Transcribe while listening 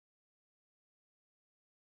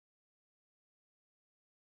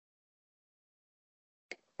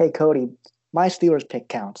Hey, Cody, my Steelers pick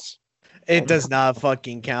counts. It does not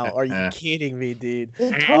fucking count. Are you kidding me, dude?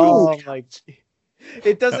 It totally counts.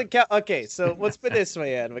 It doesn't count. Okay, so let's put it this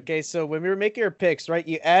way, Adam. Okay, so when we were making your picks, right,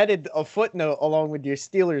 you added a footnote along with your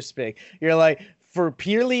Steelers pick. You're like, for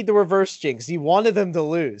purely the reverse jinx, you wanted them to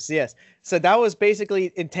lose. Yes. So that was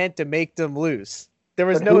basically intent to make them lose. There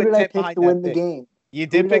was no intent behind to that win pick. the game? You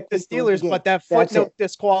did pick the Steelers, but that footnote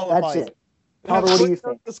disqualifies it. Tauber, what do you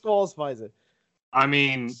think? Disqualifies it. I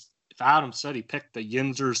mean, if Adam said he picked the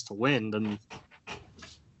Yinzers to win, then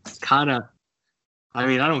it's kind of. I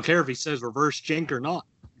mean, I don't care if he says reverse jinx or not.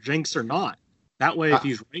 That way, if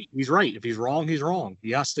he's right, he's right. If he's wrong, he's wrong.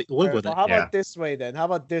 He has to live with it. How about this way then?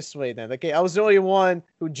 Okay, I was the only one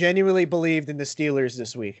who genuinely believed in the Steelers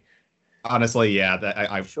this week. Honestly, yeah,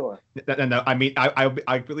 I'm sure. No, I mean,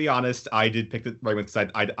 I'll be honest. I did pick the Ravens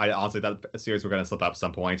because I honestly thought the series were going to slip up at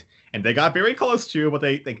some point, and they got very close to, but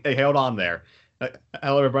they held on there.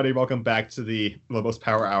 Hello, everybody. Welcome back to the Lobos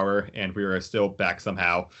Power Hour, and we are still back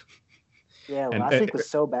somehow. Yeah, last week was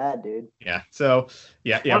so bad, dude. Yeah. So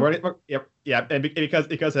yeah, and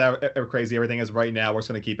because of how crazy everything is right now, we're just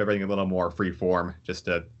going to keep everything a little more free form, just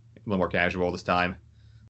a little more casual this time.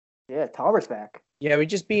 Yeah, Tauber's back. Yeah, we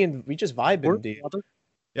just vibing, dude.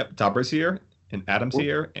 Yep, Tauber's here, and Adam's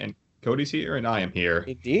here, and Cody's here, and I am here.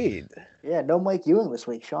 Indeed. Yeah, no Mike Ewing this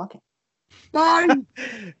week. Shocking. Man,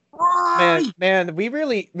 he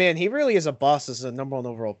really is a boss as a number one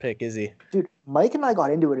overall pick, is he? Dude, Mike and I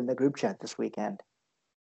got into it in the group chat this weekend.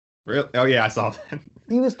 Really? Oh yeah, I saw that.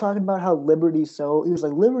 He was talking about how Liberty's he was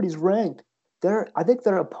like, Liberty's ranked. I think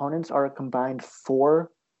their opponents are a combined 4-26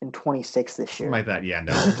 this year. Something like that, yeah,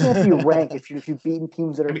 no. You can't be ranked if you've beaten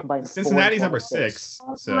teams that are combined. Cincinnati's number 6.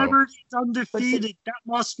 So Liberty's undefeated. That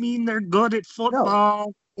must mean they're good at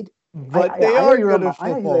football. But they are good at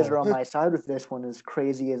football. I know you guys are on my side with this one, as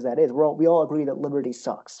crazy as that is. We all agree that Liberty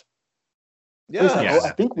sucks. Yeah,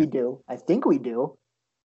 I think we do.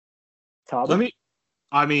 Tauber?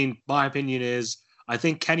 My opinion is, I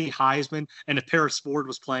think Kenny Heisman and if Paris Ford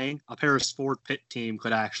was playing, a Paris Ford Pitt team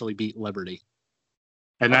could actually beat Liberty.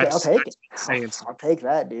 And okay, that's I'll take it. Saying I'll take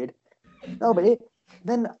that, dude. No, but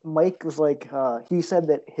then Mike was like, he said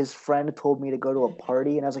that his friend told me to go to a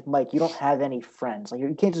party, and I was like, Mike, you don't have any friends. Like,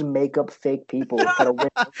 you can't just make up fake people and try to win.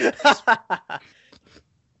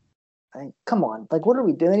 Come on, like, what are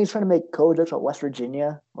we doing? He's trying to make coach at West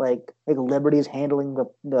Virginia, like Liberty's handling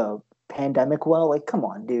the pandemic well. Like, come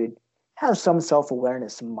on, dude, have some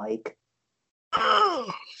self-awareness, Mike.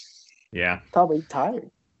 Yeah, probably tired.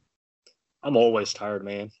 I'm always tired,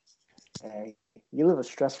 man. Hey, you live a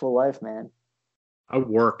stressful life, man. I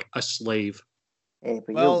work a slave. Hey,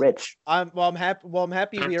 but you're rich. I'm happy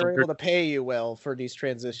we are able to pay you well for these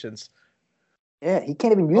transitions. Yeah, he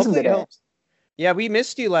can't even use them today. Yeah, we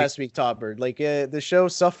missed you last week, Tauber. Like the show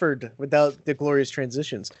suffered without the glorious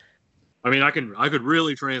transitions. I mean, I could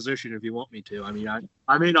really transition if you want me to. I mean,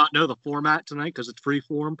 I may not know the format tonight because it's free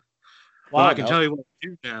form. Well, I can tell you what I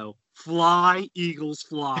do know. Fly, Eagles,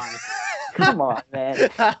 fly. Come on, man.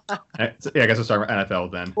 Yeah, I guess we'll start with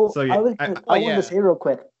NFL then. Well, so, yeah. I wanted to say real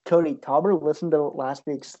quick, Cody, Tauber listened to last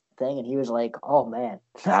week's thing, and he was like, oh, man,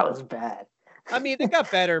 that was bad. I mean, it got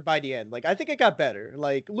better by the end. Like, I think it got better.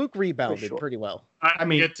 Like, Luke rebounded pretty well. I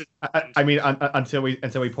mean, until we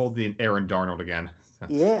pulled the Aaron Darnold again.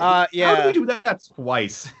 Yeah. How did we do that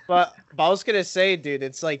twice? But I was going to say, dude,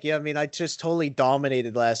 it's like, yeah, I mean, I just totally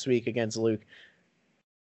dominated last week against Luke.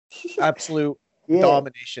 Absolute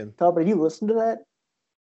domination. Tauber, you listen to that?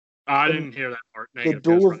 I didn't hear that part. In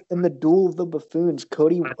the duel of the buffoons,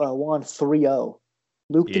 Cody won 3-0.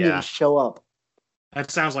 Luke didn't even show up.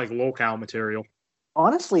 That sounds like locale material.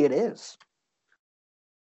 Honestly, it is.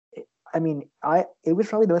 I mean, it was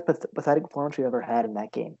probably the most pathetic performance we've ever had in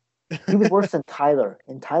that game. He was worse than Tyler,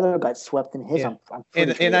 and Tyler got swept in his. Yeah. I'm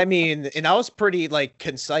and I mean, and I was pretty like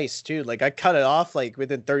concise too. Like I cut it off like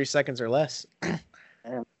within 30 seconds or less.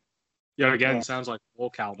 Sounds like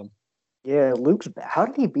locale them. Yeah, Luke's. How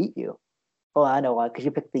did he beat you? Oh, I know why. Because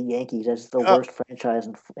you picked the Yankees as the worst franchise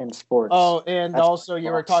in sports. Oh, and that's also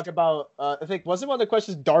you were talking about. I think wasn't one of the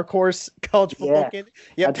questions dark horse college football game?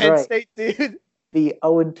 Yeah, Penn State, dude. The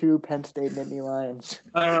 0-2 Penn State Nittany Lions.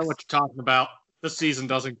 I don't know what you're talking about. This season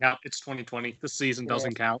doesn't count. It's 2020. This season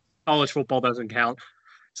doesn't count. College football doesn't count.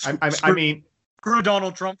 I mean, screw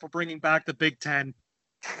Donald Trump for bringing back the Big Ten.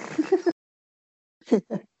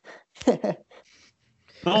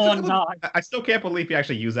 I still can't believe he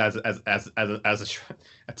actually used that as a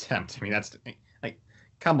attempt. I mean, that's like,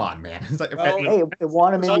 come on, man. It's like, hey, they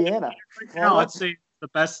won him Indiana. Now let's see. The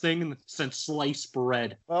best thing since sliced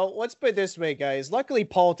bread. Well, let's put it this way, guys. Luckily,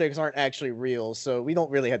 politics aren't actually real, so we don't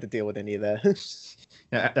really have to deal with any of that.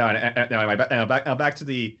 Back to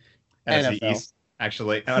the NFC NFL. East.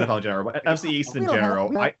 Actually, NFL in general, but NFC East in general.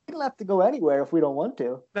 We don't have to go anywhere if we don't want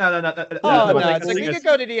to. Oh no, it's like we could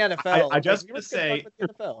go to the NFL. I just Like, want to say, the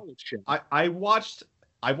NFL.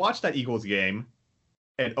 I watched that Eagles game,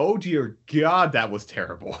 and oh dear God, that was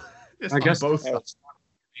terrible. I guess both Hey, sides.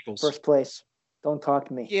 Eagles. First place. Don't talk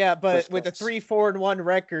to me. Yeah, but First with a place. 3-4-1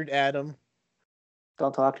 record, Adam.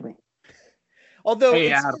 Don't talk to me. Although Hey,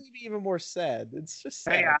 it's Adam. going to be even more sad. It's just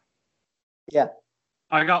sad. Hey, Yeah.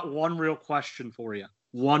 I got one real question for you.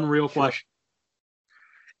 One real Sure. question.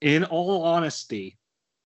 In all honesty,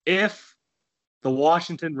 if the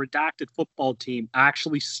Washington redacted football team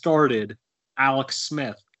actually started Alex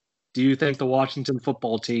Smith, do you think the Washington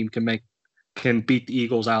football team can beat the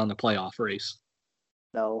Eagles out in the playoff race?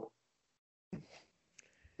 No.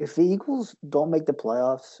 If the Eagles don't make the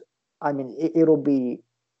playoffs, I mean, it'll be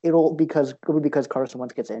because Carson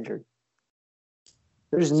Wentz gets injured.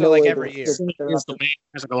 There's So, no like, way every year. He's the man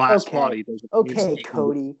as the last Okay. body. Okay,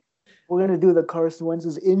 Cody. We're gonna do the Carson Wentz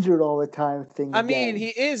is injured all the time thing. I mean, again. he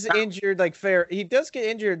is injured he does get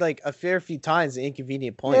injured like a fair few times in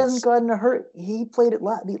inconvenient He hasn't points. gotten hurt. He played it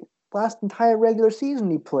the last entire regular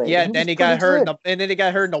season. He played. Yeah, and then he was got pretty hurt good. and then he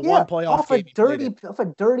got hurt in the Yeah, one playoff off game. off a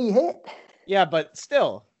dirty hit. Yeah, but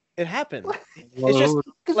still, it happened. It's It's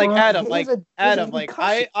just like Adam, He like has a Adam, like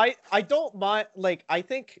concussion. I don't mind. Like I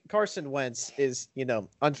think Carson Wentz is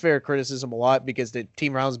unfair criticism a lot because the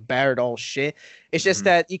team rounds battered all shit. It's just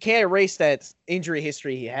that you can't erase that injury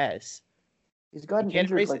history he has. He's gotten can't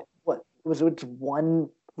injured erase like it. what was it one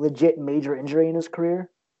legit major injury in his career?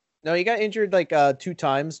 No, he got injured like 2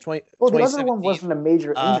 times. Well, the other 2017. one wasn't a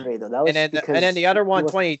major injury though. That was and then the other one,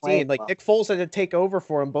 2018. Like Nick Foles had to take over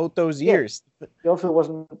for him both those years. He also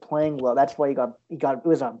wasn't playing well. That's why he got it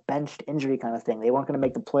was a benched injury kind of thing. They weren't going to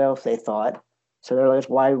make the playoffs, they thought. So they're like,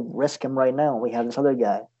 why risk him right now? We have this other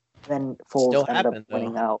guy. Then Foles Still ended happened, up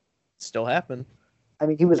winning though. out. Still happened. I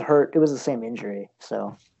mean, he was hurt. It was the same injury.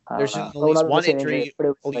 So There's at at least one injury,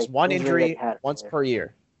 injury once per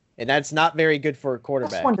year, and that's not very good for a This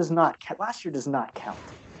quarterback. one does not count. Last year does not count.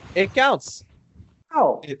 It counts.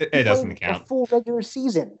 How? It He played doesn't a count. full regular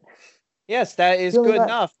season. Yes, that is He only good got-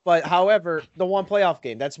 enough. But however, the one playoff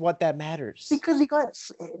game, that's what that matters. Because he got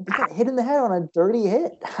hit in the head on a dirty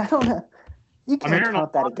hit. I don't know. You I'm can't hearing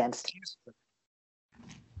count that against him.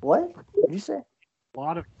 What? What did you say? A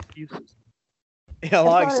lot of excuses. Yeah, a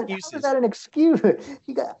lot of How excuses. is that an excuse?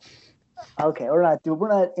 You got. Okay, we're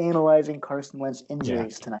not analyzing Carson Wentz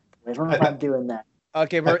injuries tonight, boys. We're not doing that.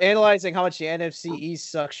 Okay, we're analyzing how much the NFC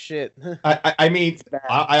East sucks shit. I mean, It's bad.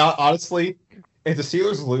 I honestly, if the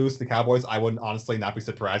Steelers lose the Cowboys, I would honestly not be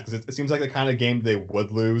surprised because it seems like the kind of game they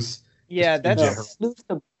would lose. Yeah, Just in that's. general. Lose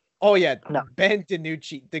the- Oh yeah, No. Ben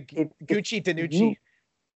DiNucci, the Gucci DiNucci.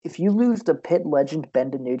 If you lose the Pitt legend Ben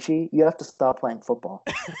DiNucci, you have to stop playing football.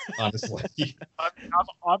 Honestly,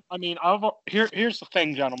 Here's the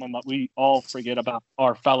thing, gentlemen, that we all forget about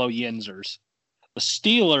our fellow Yinzers. The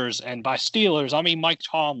Steelers, and by Steelers, I mean Mike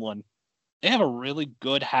Tomlin, they have a really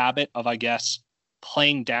good habit of, I guess,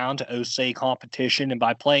 playing down to OSA competition. And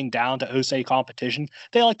by playing down to OSA competition,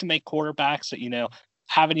 they like to make quarterbacks that,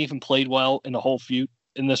 haven't even played well in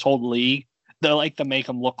this whole league. They like to make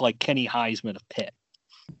them look like Kenny Heisman of Pitt,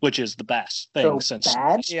 which is the best thing So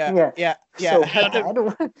Yeah. bad? So bad. I don't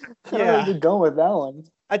know where you're going with that one.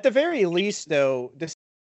 At the very least, though, this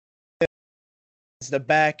is the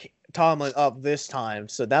back Tomlin up this time,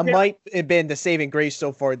 so that might have been the saving grace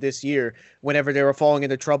so far this year. Whenever they were falling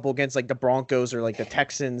into trouble against like the Broncos or like the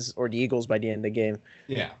Texans or the Eagles by the end of the game.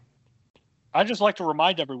 yeah. I just like to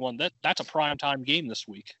remind everyone that that's a primetime game this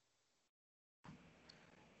week.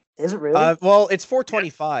 Is it really? Well, it's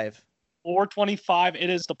 4:25. 4:25. It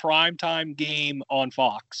is the primetime game on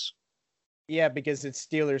Fox. Yeah, because it's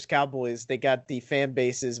Steelers Cowboys. They got the fan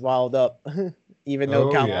bases wild up, even though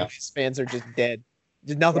Oh, Cowboys yeah. fans are just dead.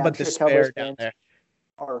 There's nothing Yeah, I'm but sure despair Cowboys down fans- there.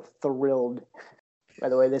 Are thrilled by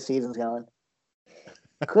the way this season's going.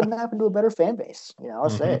 Couldn't happen to a better fan base. I'll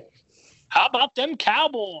say it. How about them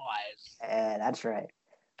Cowboys? Yeah, that's right.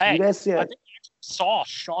 Hey, You guys see I it? think I saw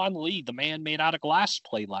Sean Lee, the man made out of glass,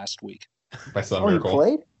 play last week. By some Oh, he miracle.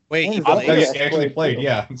 played? Wait, he And Oh, played? Vander yeah, Esch he actually played, too.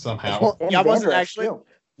 yeah, somehow. Well, And yeah, I wasn't Vander Esch, actually too.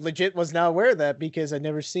 legit was not aware of that because I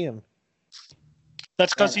never see him.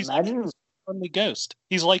 That's because Man, he's like imagine, a friendly ghost.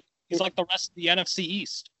 He's like the rest of the NFC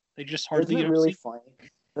East. They just hardly isn't it ever really see. funny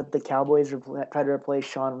that the Cowboys try to replace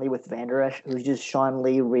Sean Lee with Vander Esch, who's just Sean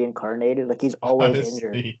Lee reincarnated? Like he's always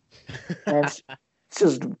injured. Honestly. And it's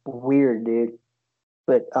just weird, dude.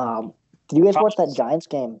 But did you guys watch that Giants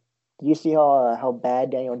game Do you see how bad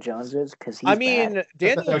Daniel Jones is? Because he's bad.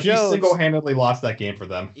 Daniel He Jones single-handedly lost that game for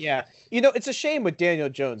them. Yeah. It's a shame with Daniel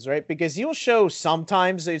Jones, right? Because he'll show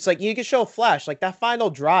sometimes, it's like he can show a flash, like that final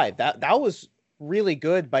drive. That was really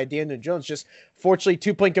good by Daniel Jones. Just fortunately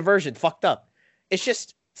 2-point conversion fucked up. It's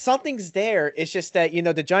just something's there. It's just that,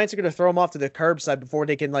 the Giants are going to throw him off to the curbside before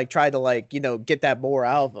they can try to get that more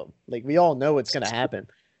out of him. Like we all know it's going to happen.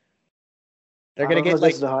 They're going to get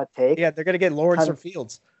this is a hot take. Yeah, they're going to get Lawrence from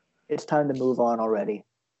Fields. It's time to move on already.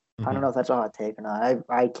 I don't know if that's a hot take or not.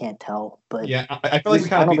 I can't tell, but yeah, I feel like we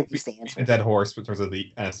kind of beat a dead horse in terms of the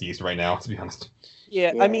NFC East right now. To be honest.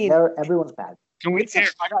 Yeah, I mean, everyone's bad. I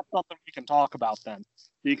got something we can talk about then.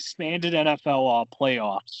 The expanded NFL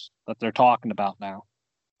playoffs that they're talking about now.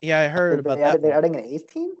 Yeah, I heard about that. They're adding an 8th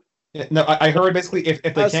team. Yeah, no, I heard basically if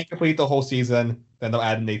they can't complete the whole season, then they'll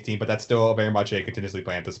add an 8th team, but that's still very much a contingency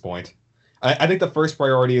plan at this point. I think the first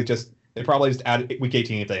priority is just. They probably just add week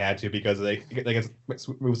 18 if they had to because they get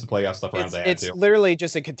moves the playoff stuff around. It's literally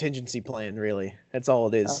just a contingency plan, really. That's all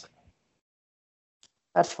it is. Okay.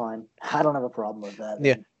 That's fine. I don't have a problem with that.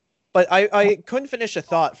 Yeah, but I couldn't finish a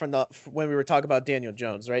thought from when we were talking about Daniel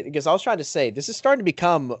Jones, right? Because I was trying to say this is starting to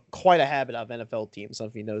become quite a habit of NFL teams.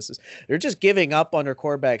 If you notice this, they're just giving up on their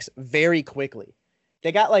quarterbacks very quickly.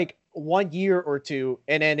 They got 1 year or two,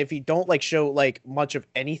 and then if you don't show much of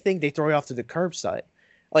anything, they throw you off to the curbside.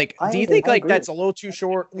 Do you think that's a little too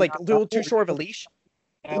short? A little too short of a leash?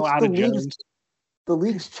 The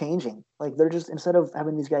league's changing. They're just instead of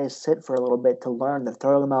having these guys sit for a little bit to learn, they're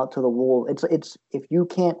throwing them out to the wall. It's if you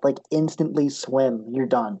can't instantly swim, you're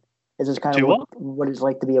done. It's just kind of what it's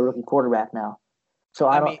like to be a rookie quarterback now. So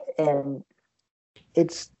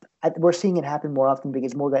we're seeing it happen more often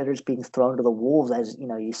because more guys are just being thrown to the wolves, as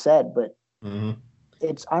you said, but. Mm-hmm.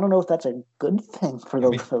 I don't know if that's a good thing for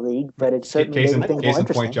the league, but it's certainly case things more in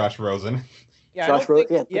interesting. Point, Josh Rosen. Yeah,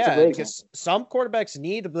 because some quarterbacks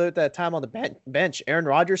need a bit of that time on the bench. Aaron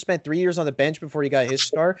Rodgers spent 3 years on the bench before he got his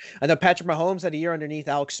start. I know Patrick Mahomes had a year underneath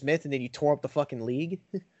Alex Smith, and then he tore up the fucking league.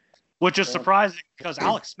 Which is surprising because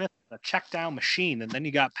Alex Smith is a check down machine, and then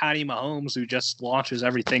you got Patty Mahomes who just launches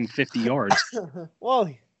everything 50 yards. Well,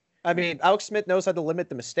 I mean, Alex Smith knows how to limit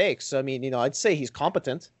the mistakes. So, I mean, I'd say he's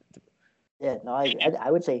competent. Yeah, no, I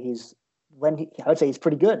would say he's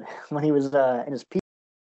pretty good when he was in his peak.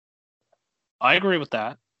 I agree with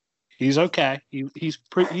that. He's okay. He's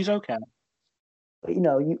okay. But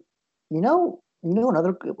another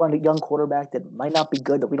young quarterback that might not be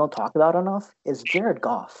good that we don't talk about enough is Jared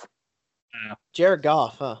Goff. Yeah. Jared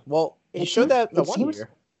Goff, huh? Well, he showed that the 1 year.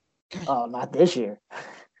 Oh, not this year.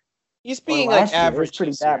 He's being average. It was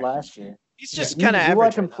pretty bad last year. He's just kind of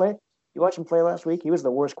average. You watch him play last week? He was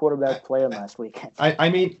the worst quarterback playing last week.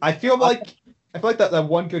 I feel like that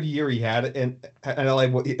one good year he had, and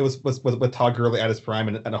it was with Todd Gurley at his prime,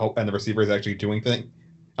 and the receivers actually doing things.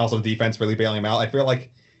 Also, defense really bailing him out. I feel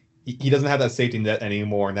like he doesn't have that safety net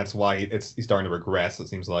anymore, and that's why he's starting to regress. It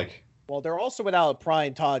seems like. Well, they're also without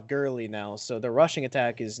prime Todd Gurley now, so the rushing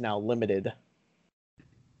attack is now limited.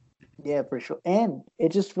 Yeah, for sure. And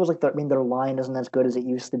it just feels like their line isn't as good as it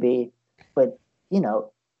used to be. But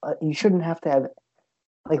you shouldn't have to have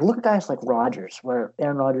look at guys like Rodgers, where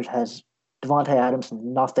Aaron Rodgers has Devontae Adams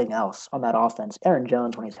and nothing else on that offense. Aaron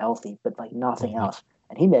Jones when he's healthy, but nothing else,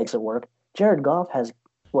 and he makes it work. Jared Goff has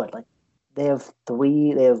they have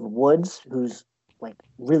Woods, who's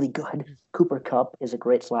really good. Cooper Kupp is a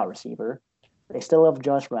great slot receiver. They still have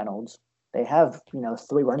Josh Reynolds. They have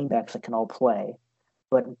 3 running backs that can all play,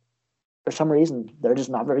 but for some reason they're just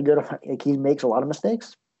not very good. He makes a lot of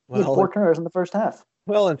mistakes. He had 4 turnovers in the first half.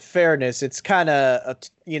 Well, in fairness, it's kind of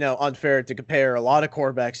unfair to compare a lot of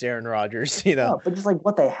quarterbacks to Aaron Rodgers. No, but just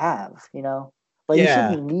what they have, you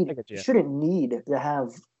shouldn't need to have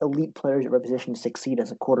elite players at every position to succeed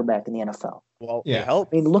as a quarterback in the NFL. Well, yeah. I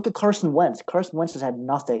mean, look at Carson Wentz. Carson Wentz has had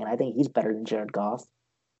nothing, and I think he's better than Jared Goff.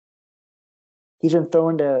 He's been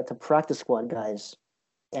thrown to practice squad guys,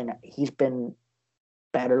 and he's been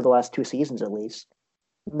better the last 2 seasons at least.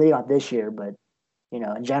 Maybe not this year, but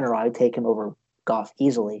in general, I'd take him over Goff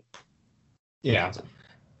easily. Yeah. So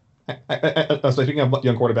speaking of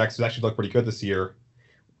young quarterbacks who actually look pretty good this year,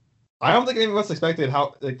 I don't think anyone else expected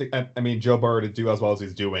Joe Burrow to do as well as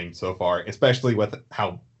he's doing so far, especially with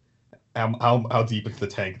how deep into the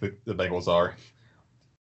tank the Bengals are.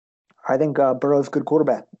 I think Burrow's a good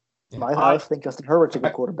quarterback. I think Justin Herbert's a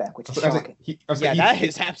good quarterback, which is shocking. That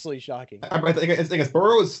is absolutely shocking. I think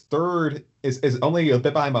Burrow's third is only a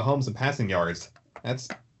bit behind Mahomes in passing yards.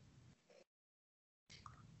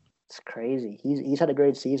 It's crazy. He's had a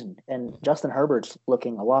great season, and Justin Herbert's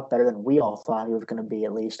looking a lot better than we all thought he was going to be.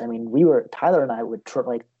 At least, I mean, Tyler and I would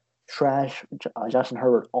trash Justin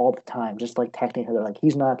Herbert all the time, just like texting each other like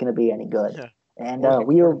he's not going to be any good. Yeah. And Or the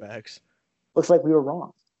we were quarterbacks. looks like we were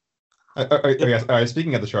wrong.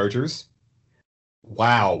 Speaking of the Chargers,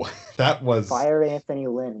 wow, that was Fire Anthony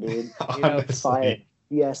Lynn, dude. honestly. Fire.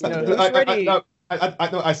 Yes, You know, dude. who's ready?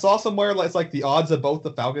 I saw somewhere it's like the odds of both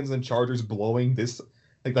the Falcons and Chargers blowing this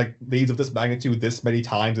like leads of this magnitude this many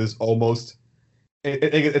times is almost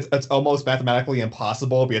it's almost mathematically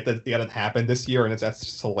impossible, but yet it happened this year, and that's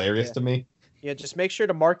just hilarious to me. Yeah, just make sure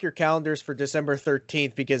to mark your calendars for December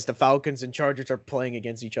 13th because the Falcons and Chargers are playing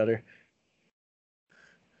against each other.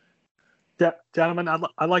 Gentlemen,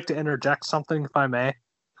 I'd like to interject something if I may,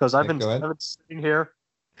 because I've been sitting here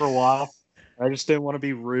for a while. I just didn't want to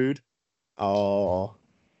be rude. Oh,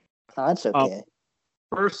 That's okay.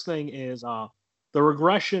 First thing is the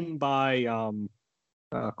regression by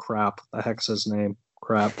crap. The heck's his name?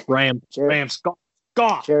 Rams.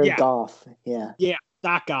 Goff. Jared Goff. Yeah. Yeah,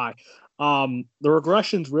 that guy. The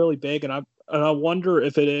regression's really big, and I wonder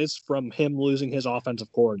if it is from him losing his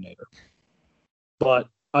offensive coordinator. But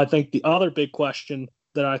I think the other big question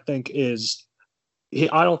that I think is,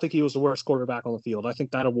 I don't think he was the worst quarterback on the field. I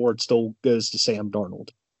think that award still goes to Sam Darnold,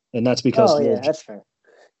 and that's because that's fair.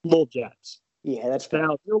 Little Jets. Yeah, that's fair.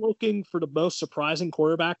 Now, if you're looking for the most surprising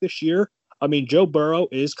quarterback this year, I mean, Joe Burrow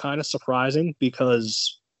is kind of surprising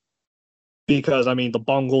because I mean, the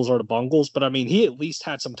Bungles are the Bungles, but I mean, he at least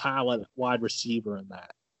had some talent wide receiver in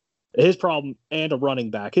that. His problem, and a running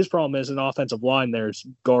back, his problem is an offensive line there's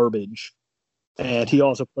garbage. And he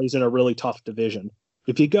also plays in a really tough division.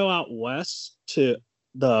 If you go out west to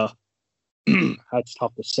the, that's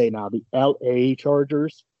tough to say now, the LA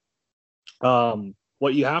Chargers,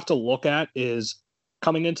 what you have to look at is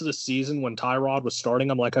coming into the season when Tyrod was starting,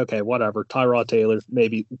 I'm like, okay, whatever. Tyrod Taylor's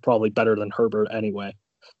probably better than Herbert anyway.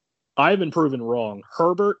 I've been proven wrong.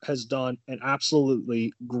 Herbert has done an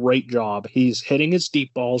absolutely great job. He's hitting his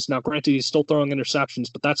deep balls. Now, granted, he's still throwing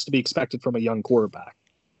interceptions, but that's to be expected from a young quarterback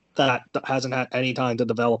that hasn't had any time to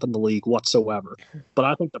develop in the league whatsoever. But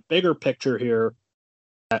I think the bigger picture here,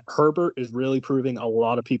 that Herbert is really proving a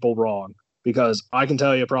lot of people wrong, because I can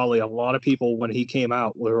tell you probably a lot of people when he came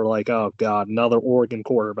out were like, oh God, another Oregon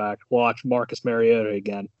quarterback, watch Marcus Mariota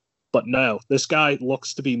again. But no, this guy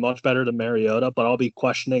looks to be much better than Mariota, but I'll be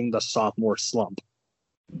questioning the sophomore slump.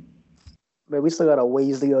 But we still got a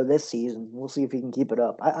ways to go this season. We'll see if he can keep it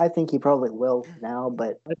up. I think he probably will now,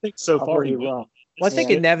 but I think so far he will. Well, I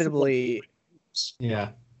think inevitably. Yeah.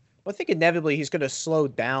 Well, I think inevitably he's going to slow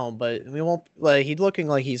down, but we won't. Like, he's looking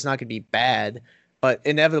like he's not going to be bad, but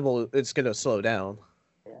inevitable it's going to slow down.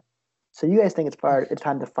 Yeah. So you guys think it's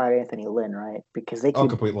time to fire Anthony Lynn, right? Because they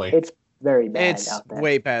completely. It's very bad It's out there.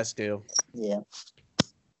 way past due. Yeah.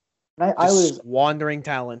 I was wandering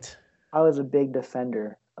talent. I was a big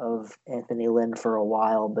defender of Anthony Lynn for a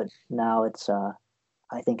while, but now it's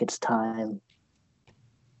I think it's time.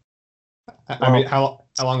 I mean, how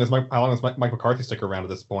long does Mike McCarthy stick around at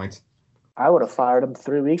this point? I would have fired him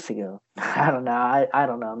 3 weeks ago. I don't know. I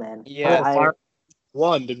don't know, man. Yeah.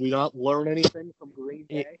 Did we not learn anything from Green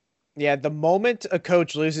Bay? Yeah, the moment a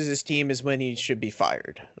coach loses his team is when he should be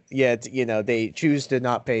fired. Yet, they choose to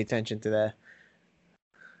not pay attention to that.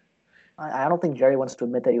 I don't think Jerry wants to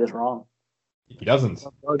admit that he was wrong. He doesn't.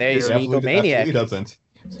 He's an egomaniac. He doesn't.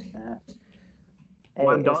 Yeah.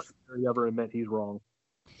 When does Jerry ever admit he's wrong?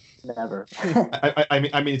 Never. I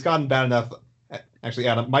mean, it's gotten bad enough. Actually,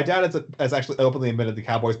 Adam, my dad has actually openly admitted the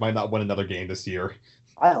Cowboys might not win another game this year.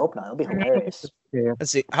 I hope not. It'll be hilarious. Yeah.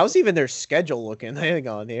 Let's see. How's even their schedule looking? Hang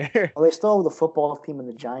on here. Well, they still have the football team and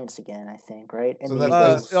the Giants again, I think, right? And So the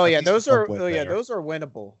that's- those are there. those are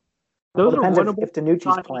winnable. Those are depends winnable. if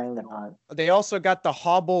Danucci's playing or not. They also got the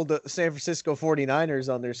hobbled San Francisco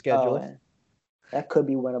 49ers on their schedule. Oh, that could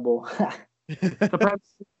be winnable. Depends who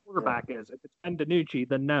the quarterback is. If it's Ben DiNucci,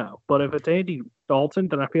 then no. But if it's Andy Dalton,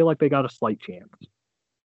 then I feel like they got a slight chance.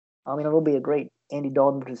 I mean, it'll be a great Andy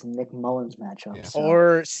Dalton versus Nick Mullins matchup. Yeah. So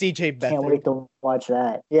Or CJ Beathard. can't wait to watch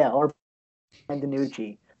that. Yeah, or Ben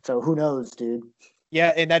DiNucci. So who knows, dude?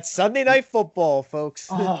 Yeah, and that's Sunday Night Football, folks.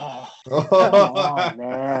 Oh, come on,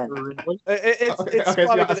 man. It's Okay,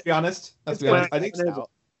 probably let's be honest. I think gonna-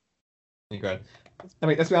 good. I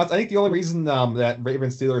mean, let's be honest. I think the only reason that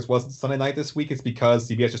Ravens Steelers wasn't Sunday night this week is because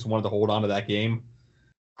CBS just wanted to hold on to that game.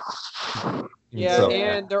 Yeah, So,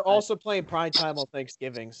 and they're also playing prime time on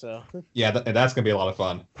Thanksgiving, so. yeah, that's gonna be a lot of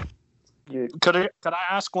fun. Dude, Could I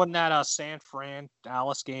ask when that San Fran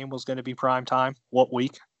Dallas game was going to be prime time? What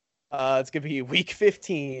week? It's gonna be week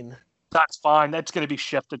 15. That's fine. That's going to be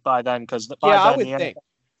shifted by then because I would think.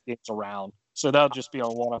 It's around. So that'll just be a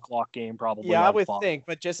 1 o'clock game probably. Yeah, I on would Fox. think,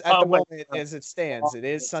 but just at Oh, the wait. moment as it stands, it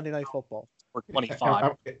is Sunday Night Football. or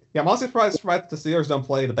 25. I'm also surprised the Steelers don't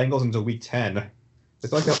play the Bengals until week 10. I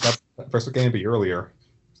feel like that first game would be earlier.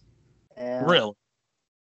 Yeah. Really?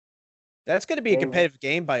 That's going to be a competitive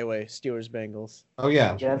game, by the way, Steelers-Bengals. Oh,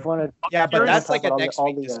 yeah. Yeah, I just wanted. Yeah, but that's like a all the- next all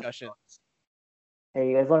week the, discussion. Hey,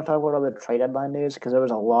 you guys want to talk about all the trade deadline news? Because there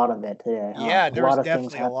was a lot of it today. Huh? Yeah, there was of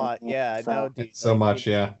things definitely a lot. happening. Yeah, I know, dude. So much,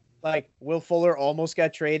 yeah. Like, Will Fuller almost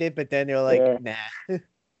got traded, but then they're like, nah. Yeah,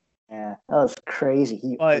 that was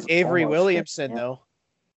crazy. But Avery Williamson, though.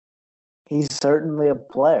 He's certainly a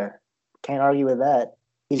player. Can't argue with that.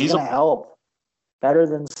 He's going to help. Better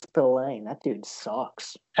than Spillane. That dude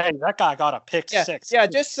sucks. Hey, that guy got a pick 6. Yeah,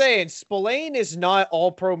 just saying. Spillane is not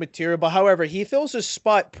all-pro material, but however, he fills his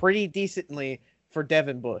spot pretty decently for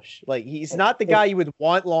Devin Bush. Like, he's not the guy you would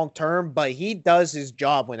want long-term, but he does his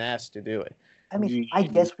job when asked to do it. I mean, I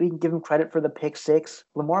guess we can give him credit for the pick 6.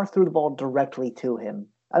 Lamar threw the ball directly to him.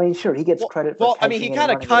 I mean, sure, he gets credit for he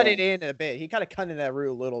kind of cut it in a bit. He kind of cut in that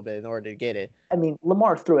route a little bit in order to get it. I mean,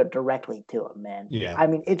 Lamar threw it directly to him, man. Yeah. I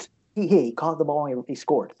mean, he caught the ball and he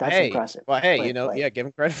scored. That's impressive. Well, hey, give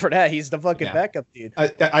him credit for that. He's the fucking backup dude.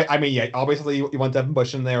 I mean, yeah, obviously you want Devin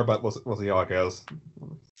Bush in there, but we'll see how it goes.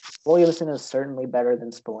 Williamson is certainly better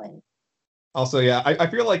than Spillane. Also, yeah, I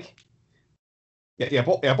feel like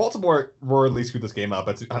Baltimore royally screwed this game up.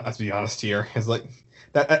 Let's be honest here. It's like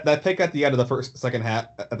that pick at the end of the second half,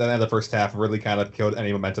 at the end of the first half, really kind of killed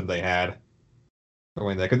any momentum they had.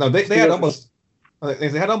 Because they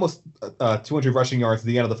had almost 200 rushing yards at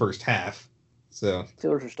the end of the first half. So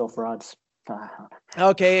Steelers are still frauds.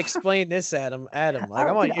 Okay, explain this, Adam. I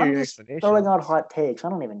want to hear your explanation. Throwing out hot takes. I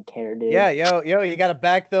don't even care, dude. Yeah, yo, you got to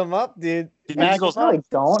back them up, dude. No, I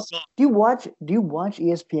don't. Do you watch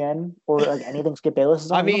ESPN or like anything Skip Bayless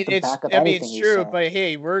is on? I mean, it's true, but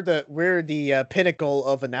hey, we're the pinnacle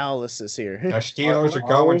of analysis here. The Steelers are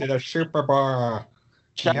going to the Super Bowl.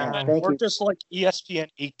 Yeah, we're just like ESPN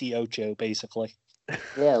 8 the Ocho, basically.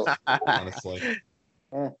 Yeah, honestly.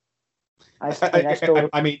 Yeah.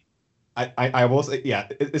 I mean, I will say, yeah,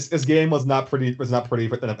 this game was not pretty in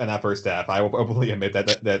that first half. I will openly admit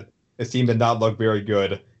that this team did not look very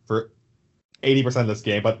good for 80% of this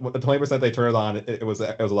game, but the 20% they turned on, it was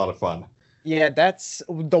a lot of fun. Yeah, that's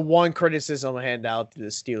the one criticism I hand out to the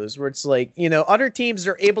Steelers, where it's like, other teams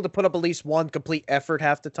are able to put up at least one complete effort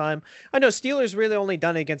half the time. I know Steelers really only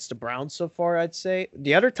done it against the Browns so far, I'd say.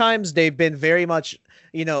 The other times they've been very much,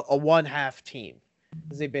 a one-half team.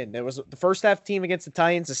 There was the first half team against the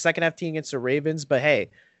Titans, the second half team against the Ravens, but hey,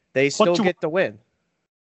 they still get the win.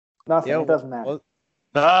 Nothing. It doesn't matter.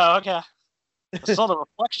 Okay. I saw the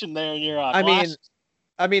reflection there in your glass.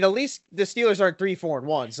 I mean, at least the Steelers aren't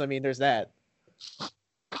 3-4-1. So I mean, there's that.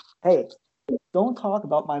 Hey, don't talk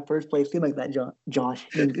about my first place team like that, Josh.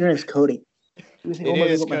 Your name's Cody. You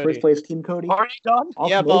think my first place team, Cody? Are you done? But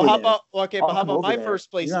how about my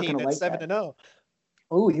first place team that's 7-0?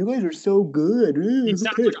 Oh, you guys are so good. You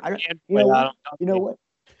know what?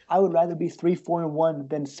 I would rather be 3-4-1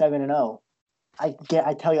 than 7-0.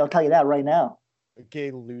 I'll tell you that right now.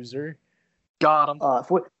 Okay, loser. Got him.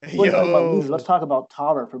 If we're talking about losers, let's talk about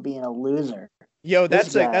Tauber for being a loser. Yo,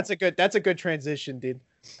 that's a good transition, dude.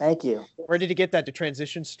 Thank you. Where did you get that? The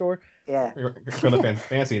transition store? Yeah. You're gonna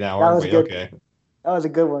fancy now, aren't we? Okay. That was a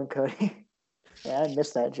good one, Cody. Yeah, I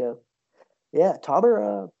missed that joke. Yeah,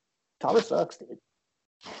 Tauber sucks, dude.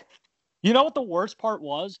 You know what the worst part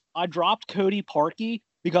was? I dropped Cody Parkey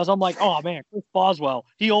because I'm like, oh man, Chris Boswell,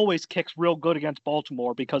 he always kicks real good against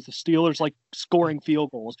Baltimore because the Steelers like scoring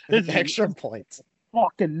field goals. This extra points.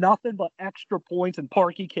 Fucking nothing but extra points, and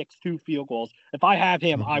Parkey kicks 2 field goals. If I have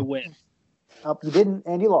him, I win. You didn't,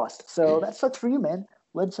 and you lost. So that sucks for you, man.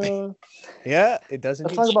 Let's yeah, it doesn't.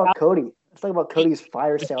 Let's talk about Cody. Let's talk about Cody's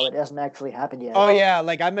fire sale that hasn't actually happened yet. Oh yeah,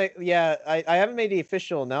 like I haven't made the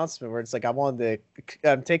official announcement where it's like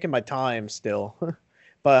I'm taking my time still.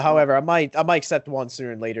 But however, I might accept one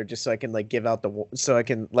sooner than later just so I can give out so I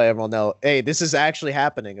can let everyone know, hey, this is actually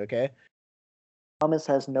happening, okay? Thomas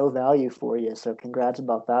has no value for you, so congrats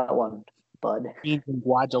about that one, bud.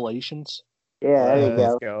 Congratulations. Yeah, there you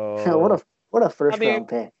Let's go. go. what a first round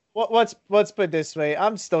pick. Let's put it this way.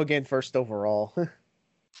 I'm still getting first overall.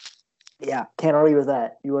 Yeah, can't argue with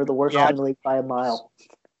that. You are the worst in the league by a mile.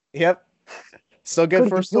 Yep. Still good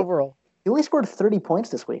first overall. You only scored 30 points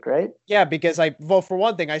this week, right? Yeah, because for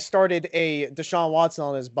one thing, I started a Deshaun Watson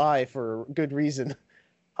on his bye for good reason.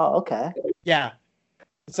 Oh, okay. Yeah.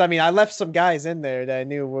 So, I left some guys in there that I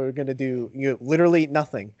knew were going to do literally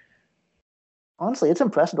nothing. Honestly, it's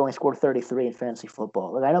impressive to only score 33 in fantasy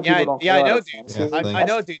football. Like I know people don't. Yeah, I know, dude. I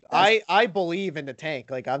know, dude. I believe in the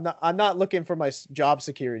tank. Like I'm not looking for my job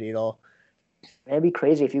security at all. It'd be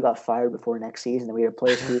crazy if you got fired before next season and we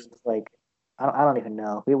replaced you with I don't even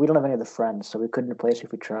know. We don't have any of the friends, so we couldn't replace you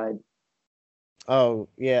if we tried. Oh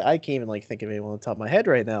yeah, I can't even like think of anyone on the top of my head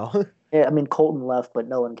right now. Yeah, I mean Colton left, but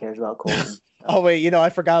no one cares about Colton. Oh wait, I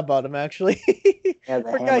forgot about him actually. Yeah,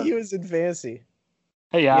 the Forgot hammer. he was in fantasy.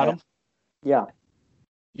 Hey, Yeah. Adam. Yeah.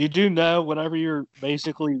 You do know whenever you're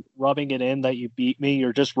basically rubbing it in that you beat me,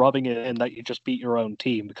 you're just rubbing it in that you just beat your own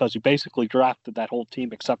team because you basically drafted that whole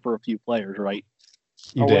team except for a few players, right?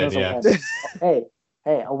 You A win did, is a yeah. win.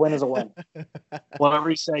 Hey, a win is a win. Whatever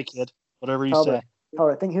you say, kid. Whatever you Tauber, say.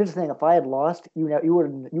 Tauber, here's the thing. If I had lost, you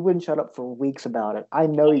wouldn't shut up for weeks about it. I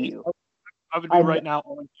know you. I would be right now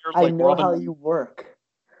on here I like know rubbing. how you work.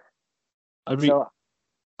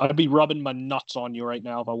 I'd be rubbing my nuts on you right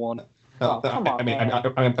now if I won. Oh, come on, man.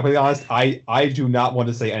 I'm to be honest. I do not want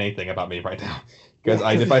to say anything about me right now because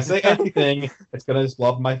if I say anything, it's gonna just blow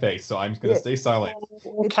up in my face. So I'm just gonna stay silent.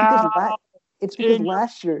 It's because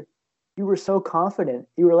last year you were so confident.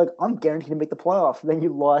 You were like, I'm guaranteed to make the playoffs. And then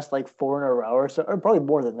you lost like 4 in a row or so, or probably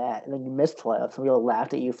more than that. And then you missed playoffs, and we all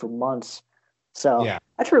laughed at you for months. So Yeah.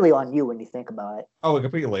 that's really on you when you think about it. Oh,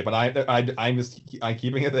 completely. But I'm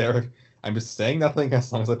keeping it there. I'm just saying nothing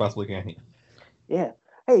as long as I possibly can. Yeah.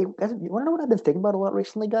 Hey, guys, you want to know what I've been thinking about a lot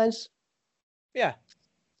recently, guys? Yeah.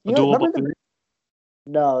 No,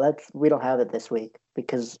 we don't have it this week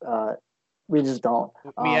because we just don't.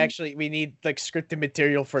 We need like scripted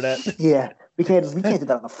material for that. Yeah, we can't do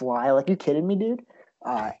that on the fly. Like, you kidding me, dude?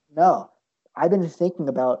 No. I've been thinking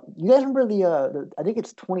about. You guys remember the I think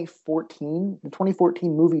it's 2014, the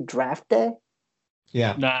 2014 movie Draft Day?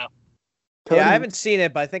 Yeah. No. Yeah, I haven't seen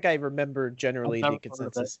it, but I think I remember generally the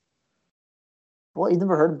consensus. Well, you've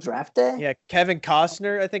never heard of Draft Day? Yeah, Kevin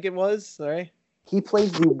Costner, I think it was. Right? He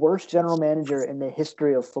plays the worst general manager in the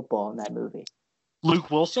history of football in that movie.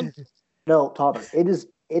 Luke Wilson? No, Tauber.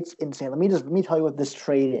 It's insane. Let me tell you what this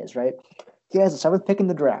trade is, right? He has the 7th pick in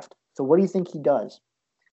the draft. So what do you think he does?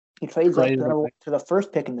 He trades up to the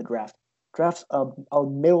 1st pick in the draft. Drafts a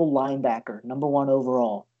middle linebacker, number 1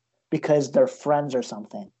 overall, because they're friends or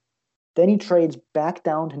something. Then he trades back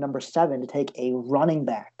down to number 7 to take a running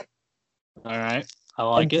back. All right. I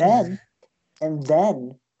like it. And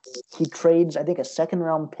then he trades, I think, a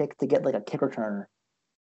 2nd-round pick to get like a kick returner.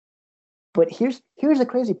 But here's the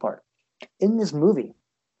crazy part. In this movie,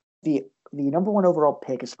 the number 1 overall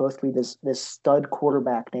pick is supposed to be this stud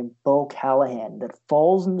quarterback named Bo Callahan that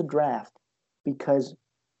falls in the draft because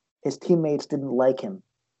his teammates didn't like him.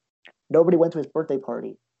 Nobody went to his birthday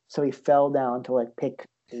party, so he fell down to like pick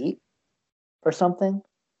 8 or something.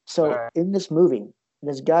 So in this movie,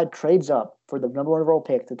 this guy trades up for the number 1 overall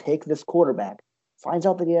pick to take this quarterback, finds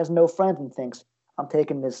out that he has no friends and thinks, I'm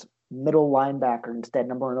taking this middle linebacker instead,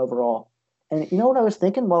 number 1 overall. And you know what I was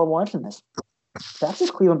thinking while watching this? That's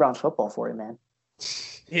just Cleveland Browns football for you, man.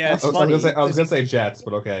 Yeah, it's funny. I was gonna say Jets,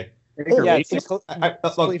 but okay. Yeah, it's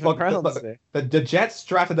Cleveland Browns. The Jets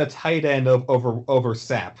drafted a tight end over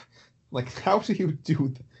Sapp. Like, how do you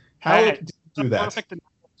do that? Perfect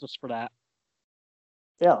analysis for that.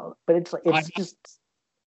 Yeah, but it's just.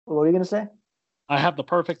 What are you gonna say? I have the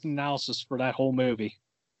perfect analysis for that whole movie.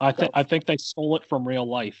 I think they stole it from real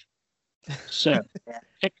life. So,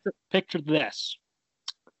 picture this.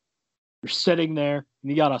 You're sitting there,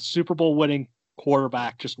 and you got a Super Bowl winning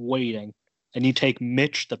quarterback just waiting, and you take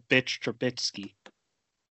Mitch the Bitch Trubisky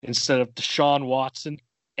instead of Deshaun Watson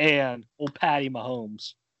and old Patty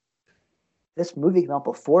Mahomes. This movie came out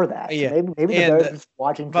before that. So Yeah. maybe the Bears just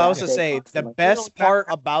watching. But I was just saying, the best part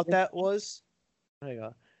about that was. Hang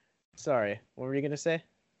on. Sorry, what were you gonna say?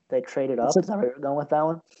 They traded up. Is that where you're going with that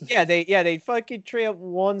one? Yeah, they fucking trade up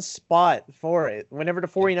 1 spot for it. Whenever the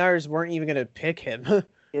 49ers weren't even gonna pick him.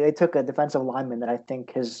 Yeah, they took a defensive lineman that I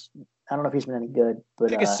think I don't know if he's been any good, but I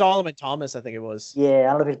think it's Solomon Thomas. I think it was. Yeah, I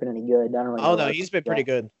don't know if he's been any good. I don't really. Oh no, he's been pretty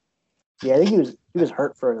good. Yeah, I think he was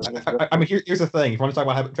hurt for. I mean, here's the thing. If you want to talk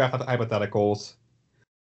about draft hypotheticals,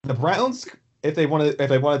 the Browns, if they wanted to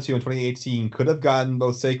in 2018, could have gotten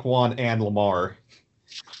both Saquon and Lamar.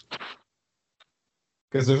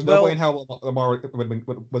 Because there's no way in how Lamar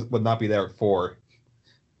would not be there at 4.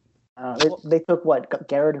 They took what,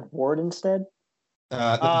 Garrett and Ward instead?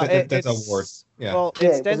 Denzel Ward. Yeah. Well,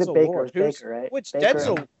 it's Denzel Ward. Baker, right? Which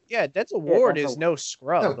Baker, Denzel Ward is no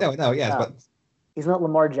scrub. No, yes, but he's not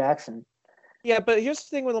Lamar Jackson. Yeah, but here's the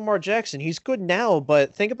thing with Lamar Jackson. He's good now,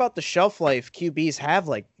 but think about the shelf life QBs have,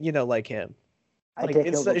 like him.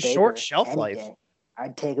 It's a short shelf life.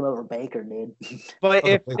 I'd take him over Baker, dude. But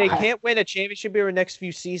if they can't win a championship over the next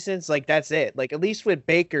few seasons, like that's it. Like at least with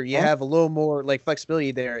Baker, you have a little more like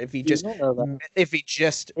flexibility there if he just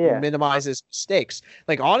minimizes mistakes.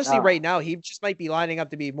 Like honestly, right now he just might be lining up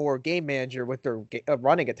to be more game manager with their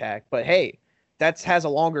running attack. But hey, that has a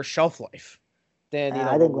longer shelf life. than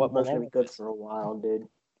I think what Lamar's gonna be good for a while, dude.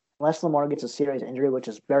 Unless Lamar gets a serious injury, which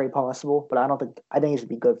is very possible, but I think he's gonna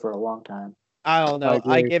be good for a long time. I don't know.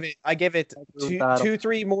 I give it agree.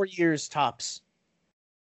 3 more years tops.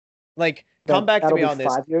 Like, come back to That'll me be on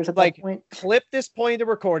this. 5 years at Like, that point. clip this point of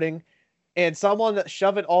recording, and someone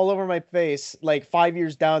shove it all over my face. Like 5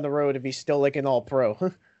 years down the road, if he's still like an all pro.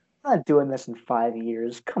 I'm not doing this in 5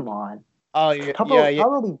 years. Come on. Oh yeah.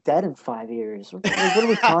 I'll be dead in 5 years. What are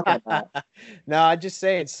we talking about? No, I'm just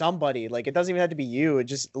saying somebody. Like, it doesn't even have to be you. It's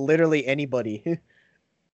just literally anybody.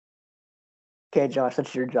 Okay, Josh,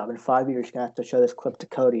 that's your job. In 5 years, you're gonna have to show this clip to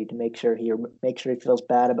Cody to make sure he feels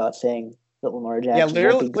bad about saying that Lamar Jackson.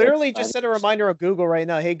 Yeah, won't be good literally in 5 just set a years. reminder on Google right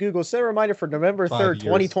now. Hey Google, set a reminder for November 3rd,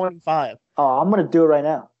 2025. Oh, I'm gonna do it right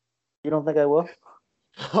now. You don't think I will?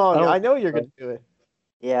 Oh, I know you're gonna do it.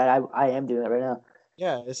 Yeah, I am doing it right now.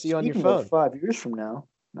 Yeah, I see you on your Speaking phone. of 5 years from now,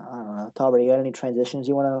 I don't know. Tauber, you got any transitions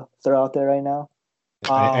you want to throw out there right now?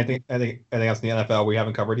 Anything else in the NFL we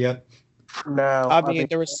haven't covered yet? No. I mean,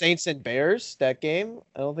 there was Saints and Bears that game.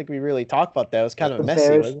 I don't think we really talked about that. It was kind of messy.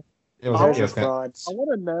 Bears. Wasn't It was Bears are just frauds. I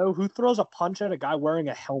want to know who throws a punch at a guy wearing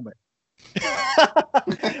a helmet.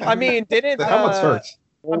 it? I mean, didn't the helmet's hurt.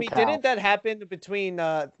 I mean, didn't that happen between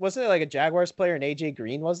wasn't it like a Jaguars player and AJ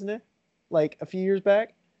Green, wasn't it? Like a few years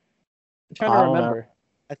back? I'm trying to I don't remember.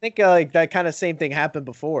 I think like that kind of same thing happened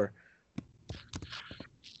before.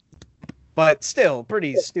 But still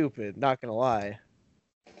pretty stupid, not gonna lie.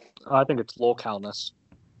 I think it's localness.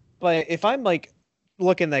 But if I'm like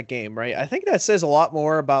looking at that game, right, I think that says a lot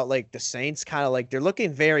more about like the Saints kind of like they're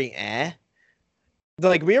looking very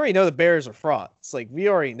Like, we already know the Bears are frauds. Like, we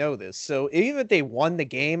already know this. So even if they won the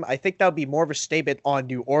game, I think that would be more of a statement on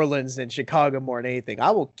New Orleans than Chicago more than anything. I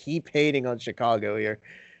will keep hating on Chicago here.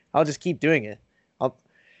 I'll just keep doing it.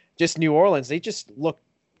 Just New Orleans, they just look,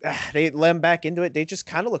 they let them back into it. They just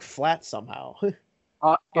kind of look flat somehow.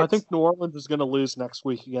 I think New Orleans is going to lose next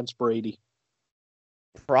week against Brady.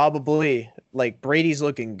 Probably. Like, Brady's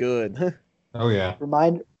looking good. Oh yeah.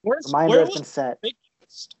 Reminder Where has been set.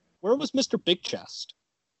 Where was Mr. Big Chest?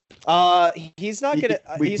 He's not gonna.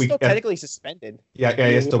 He's still technically suspended. Yeah,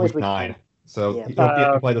 it's still plays week 9, so Yeah.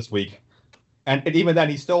 he'll play this week. And even then,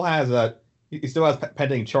 he still has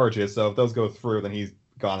pending charges. So if those go through, then he's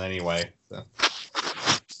gone anyway. So.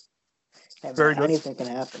 Hey, Very man, good. anything can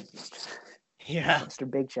happen. Yeah, Mr.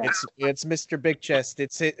 Big Chest. it's Mr. Big Chest.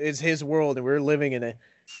 It's his world, and we're living in it.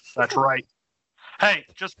 That's right. Hey,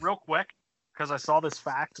 just real quick, because I saw this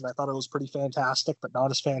fact and I thought it was pretty fantastic, but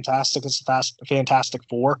not as fantastic as the Fantastic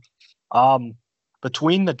Four.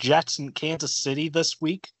 Between the Jets and Kansas City this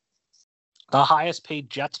week, the highest paid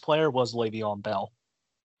Jets player was Le'Veon Bell.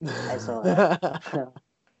 I saw that.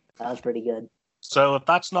 That was pretty good. So if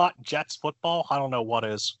that's not Jets football, I don't know what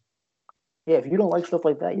is. Yeah, if you don't like stuff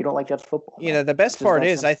like that, you don't like Jets football. You know, the best part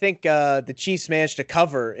is, I think the Chiefs managed to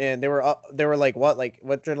cover, and they were like what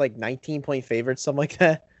they're like 19-point favorites, something like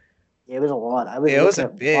that. Yeah, it was a lot. It was a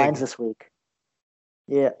big lines this week.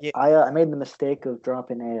 Yeah. I made the mistake of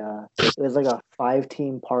dropping it was like a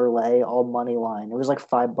 5-team parlay, all money line. It was like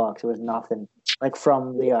 $5. It was nothing. Like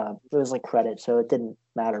from the it was like credit, so it didn't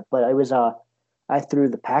matter. But it was I threw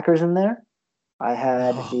the Packers in there. I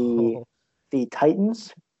had the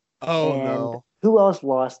Titans. Oh and no! Who else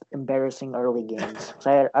lost embarrassing early games?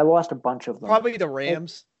 So I lost a bunch of them. Probably the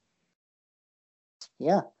Rams.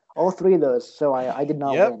 Yeah, all 3 of those. So I did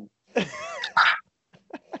not win.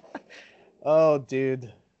 Oh,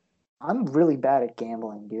 dude. I'm really bad at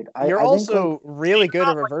gambling, dude. You're I also think, really good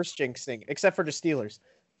at reverse jinxing, except for the Steelers.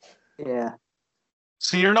 Yeah.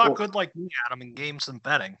 So you're not good like me, Adam, in games and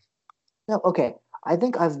betting. No, okay. I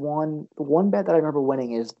think I've won. The one bet that I remember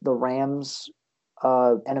winning is the Rams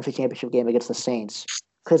NFC Championship game against the Saints.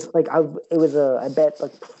 Because like I bet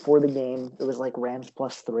like before the game it was like Rams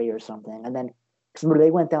 +3 or something, and then because remember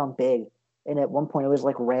they went down big, and at one point it was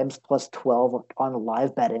like Rams +12 on the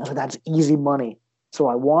live betting. So that's easy money. So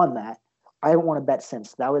I won that. I haven't won a bet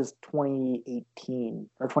since. That was 2018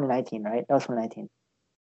 or 2019, right? That was 2019.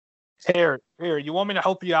 Here, you want me to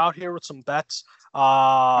help you out here with some bets?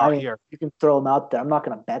 Here. You can throw them out there. I'm not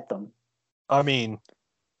going to bet them. I mean,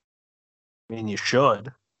 you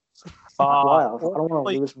should. Wow, I don't want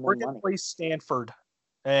to lose more Oregon money. plays Stanford,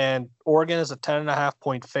 and Oregon is a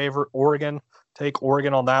 10.5-point favorite. Take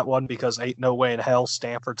Oregon on that one because ain't no way in hell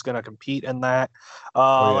Stanford's going to compete in that.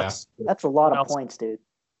 That's a lot of points, dude.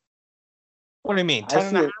 What do you mean?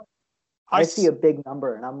 10.5? I see a big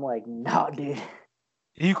number, and I'm like, no, dude.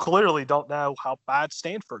 You clearly don't know how bad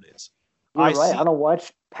Stanford is. You're right. I don't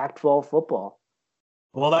watch Pac-12 football.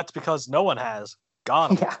 Well, that's because no one has.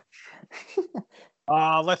 Got him.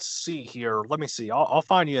 Yeah. Let's see here. Let me see. I'll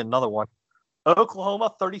find you another one.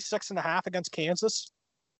 Oklahoma 36.5 against Kansas.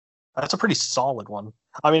 That's a pretty solid one.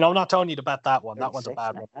 I mean, I'm not telling you to bet that one. That one's a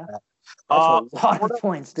bad one. That's a lot of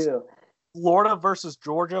points too. Florida versus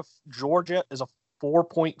Georgia. Georgia is a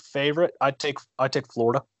 4-point favorite. I'd take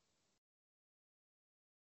Florida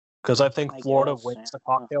because I think Florida wins the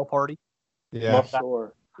cocktail party. Yeah, Love that.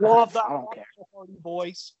 Sure. Love that I don't care. party,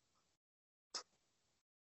 boys.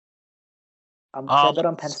 Should I bet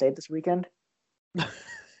on Penn State this weekend?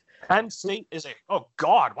 Penn State is oh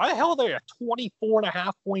God, why the hell are they a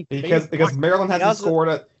 24.5-point because favorite? Maryland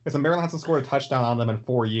hasn't scored a touchdown on them in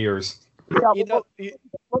 4 years. Yeah,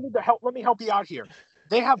 let me help you out here.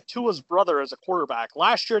 They have Tua's brother as a quarterback.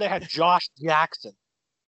 Last year they had Josh Jackson.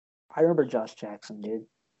 I remember Josh Jackson, dude.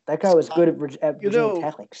 That guy was good at Virginia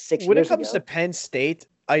Tech like 6 years ago. When it comes to Penn State,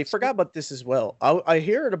 I forgot about this as well. I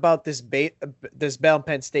heard about this bet on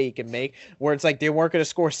Penn State you can make, where it's like they weren't going to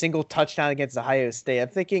score a single touchdown against Ohio State. I'm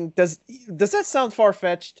thinking, does that sound far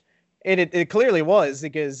fetched? And it clearly was,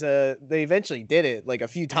 because they eventually did it like a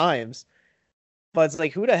few times. But it's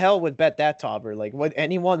like, who the hell would bet that, Tauber? Like,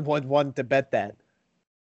 anyone would want to bet that?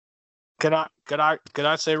 Could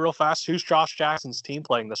I say real fast, who's Josh Jackson's team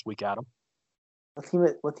playing this week, Adam?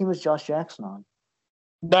 What team was Josh Jackson on?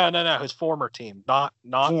 No, his former team, not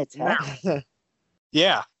Virginia Tech.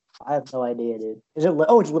 Yeah. I have no idea, dude. Is it?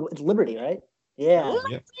 Oh, it's Liberty, right? Yeah.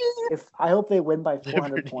 I hope they win by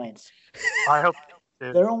 400 points. I hope.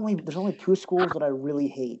 There's only two schools that I really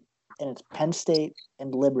hate, and it's Penn State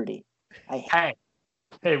and Liberty. Hey,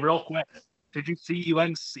 real quick. Did you see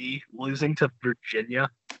UNC losing to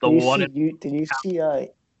Virginia? Did you see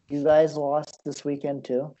you guys lost this weekend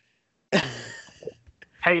too?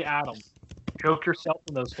 Hey, Adam, choke yourself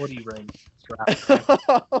in those hoodie rings.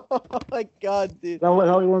 Oh my God, dude! No,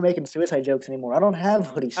 we're making suicide jokes anymore. I don't have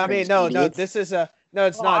hoodie strings. I mean, no. This is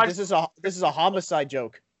it's not. This is a homicide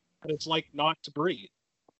joke. But it's like not to breathe.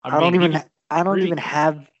 I don't even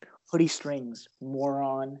have hoodie strings,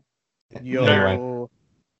 moron. Yo.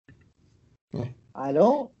 I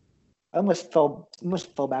don't. I almost fell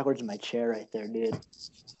backwards in my chair right there, dude.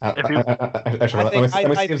 Let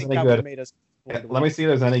me see if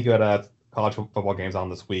there's any good college football games on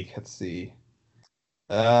this week. Let's see.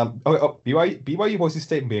 BYU Boise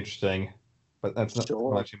State would be interesting, but that's not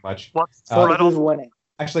too much. Who's winning?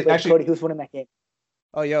 Actually, Cody, who's winning that game?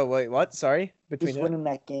 Oh, yo, wait, what? Sorry, who's winning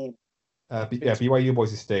that game? BYU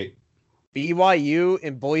Boise State. BYU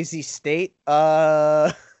and Boise State.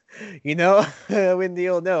 Wendy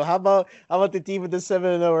will know. How about the team with the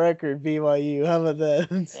 7-0 record, BYU? How about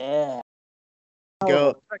that? Yeah.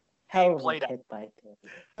 Go. I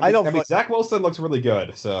mean, Zach Wilson looks really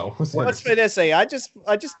good. So what's for this say? I just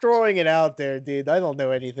throwing it out there, dude. I don't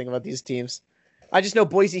know anything about these teams. I just know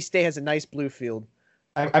Boise State has a nice blue field.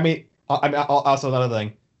 I mean, also another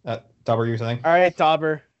thing. Tauber, you were saying? All right,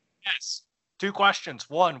 Tauber. Yes. 2 questions.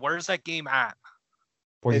 1, where's that game at?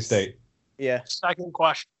 Boise State. Yeah. Second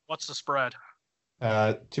question, what's the spread?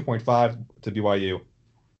 2.5 to BYU.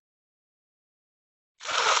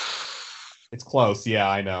 It's close. Yeah,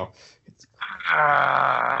 I know.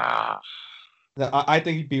 I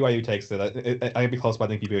think BYU takes it. I'd be close,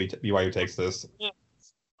 but I think BYU takes this.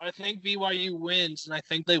 I think BYU wins, and I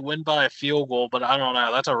think they win by a field goal, but I don't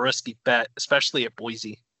know. That's a risky bet, especially at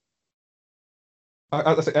Boise.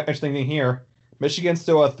 That's an interesting thing here. Michigan's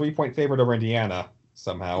still a 3-point favorite over Indiana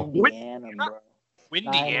somehow. Indiana, bro.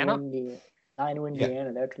 Indiana? 9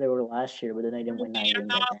 Indiana. That's what they were last year, but then they didn't win 9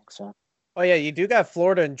 games, I think so. Oh yeah, you do got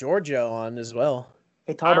Florida and Georgia on as well.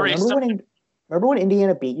 Hey, Tauber, remember when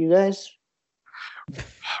Indiana beat you guys?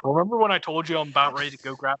 Remember when I told you I'm about ready to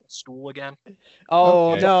go grab a stool again?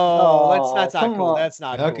 Oh okay. No, that's not cool. That's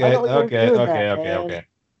not cool. Okay.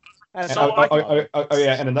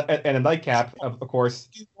 Yeah, and a nightcap, of course,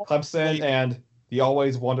 Clemson and the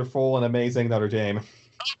always wonderful and amazing Notre Dame.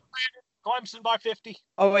 Clemson by 50.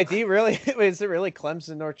 Oh wait, do you really? Wait, is it really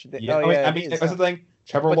Clemson Notre Dame? Yeah, I mean that's the thing.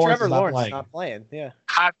 Trevor Lawrence is not playing. Yeah.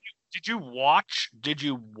 Did you watch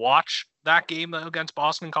that game against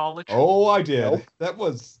Boston College? Oh, I did. Nope. That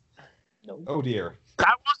was. Nope. Oh dear.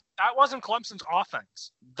 That wasn't Clemson's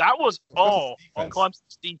offense. That was all on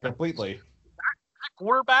Clemson's defense. Completely. That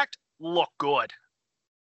quarterback looked good,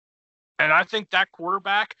 and I think that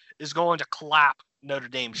quarterback is going to clap Notre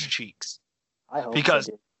Dame's cheeks. I hope because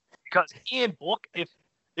Ian Book,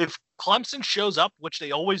 if Clemson shows up, which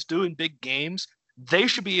they always do in big games, they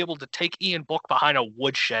should be able to take Ian Book behind a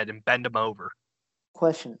woodshed and bend him over.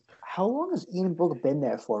 Question: how long has Ian Book been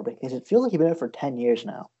there for? Because it feels like he's been there for 10 years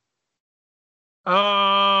now.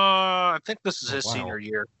 I think this is his senior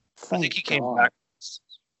year. I think he came back this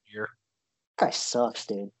year. That guy sucks,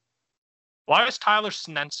 dude. Why is Tyler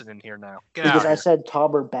Snenson in here now? Get because out I of here. said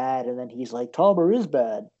Tauber bad, and then he's like, Tauber is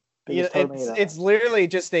bad. Yeah, it's literally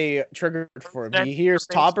just a trigger for him. He hears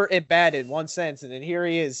Tauber and bad in one sentence, and then here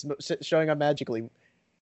he is showing up magically.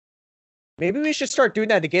 Maybe we should start doing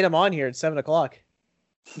that to get him on here at 7:00.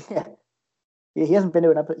 Yeah, he hasn't been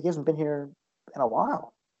here in a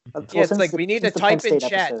while. Yeah, it's like we need to type in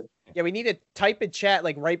chat. Episode. Yeah, we need to type in chat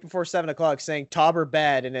like right before 7:00 saying Tauber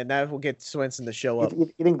bad, and then that will get Swenson to show up. You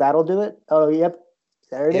think that'll do it? Oh, yep.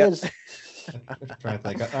 There it is. I'm trying to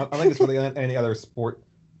think. I don't think it's really any other sport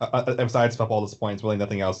besides football at this point. It's really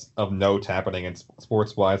nothing else of note happening in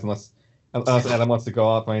sports-wise, unless Adam wants to go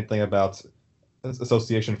off on anything about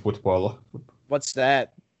association football. What's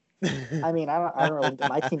that? I mean, I don't know.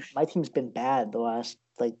 My team's been bad the last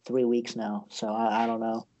like 3 weeks now, so I don't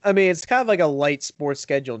know. I mean, it's kind of like a light sports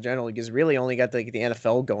schedule generally because really only got like the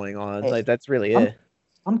NFL going on. Hey, like that's really it.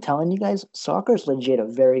 I'm telling you guys, soccer is legit a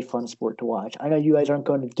very fun sport to watch. I know you guys aren't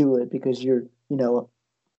going to do it because you think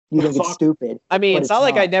it's stupid. I mean, it's not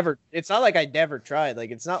like I never tried.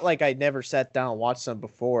 Like, it's not like I never sat down and watched some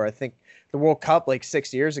before. I think the World Cup like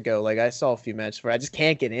 6 years ago, like I saw a few matches where I just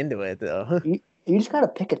can't get into it though. You just gotta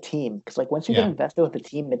pick a team because like once you get invested with the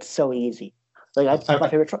team, it's so easy. Like it's my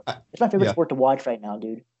favorite sport to watch right now,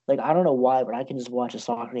 dude. Like I don't know why, but I can just watch a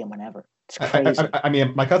soccer game whenever. It's crazy. I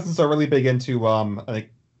mean, my cousins are really big into I think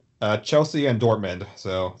Chelsea and Dortmund.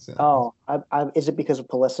 So. Oh, is it because of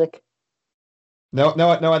Pulisic? No.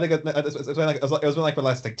 I think it was been like for the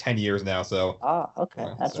last like 10 years now. So. Okay.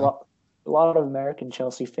 That's a lot of American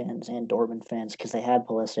Chelsea fans and Dortmund fans because they had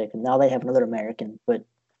Pulisic and now they have another American. But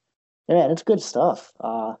yeah, it's good stuff.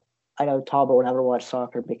 I know Tauber would never watch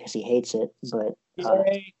soccer because he hates it, but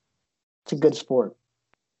it's a good sport.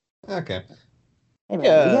 Okay. Hey,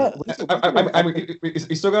 man, I mean,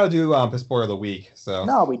 we still got to do Piss Boy of the Week. So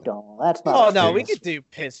no, we don't. That's not. Oh no, we could do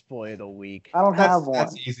Piss Boy of the Week. I don't have one.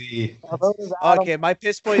 That's easy. Okay, my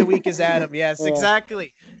Piss Boy of the Week is Adam. Yes, yeah.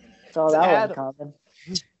 Exactly. So that one coming.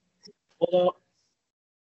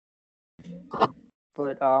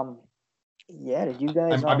 But yeah, did you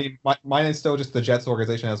guys? I mean, mine is still just the Jets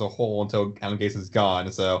organization as a whole until Adam Gase is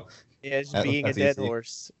gone. So yeah, it's beating a dead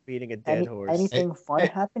horse. Anything fun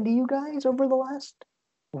happened to you guys over the last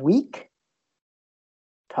week?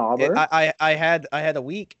 Tauber? I had a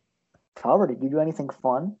week. Tauber, did you do anything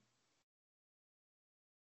fun?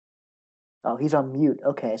 Oh, he's on mute.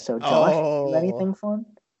 Okay, so Josh, do anything fun?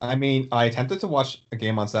 I mean, I attempted to watch a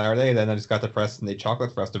game on Saturday, then I just got depressed and ate chocolate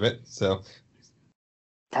for the rest of it. So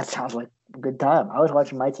that sounds like a good time. I was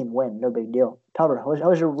watching my team win. No big deal. Tauber, how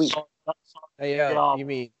was your week? You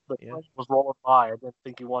mean was rolling by. I didn't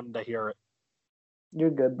think you wanted to hear it. You're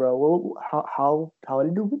good, bro. Well, how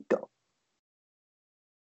did your week go?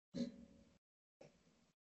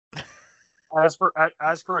 As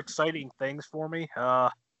for exciting things for me,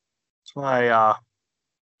 it's my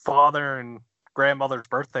father and grandmother's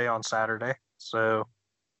birthday on Saturday, so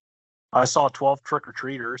I saw 12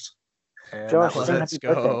 trick-or-treaters. Josh, let's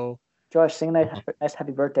go. Josh, sing a nice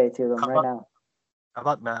happy birthday to them right now. How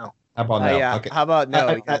about now? Yeah. Okay. How about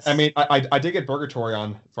no? I mean, I did get Burgatory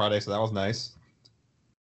on Friday, so that was nice.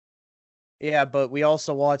 Yeah, but we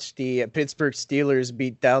also watched the Pittsburgh Steelers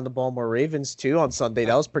beat down the Baltimore Ravens too on Sunday.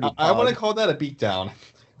 That was pretty. I wouldn't call that a beatdown.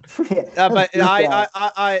 But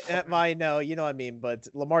I know, you know what I mean. But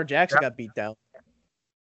Lamar Jackson got beat down.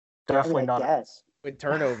 Definitely not. With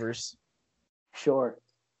turnovers. Sure.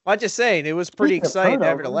 I'm just saying it was pretty exciting,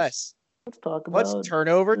 nevertheless. Let's turn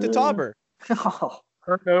over to Tauber.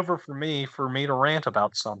 Turn over for me to rant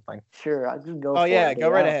about something. Sure, I can go. Oh yeah, go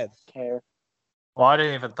right ahead. Care. Well, I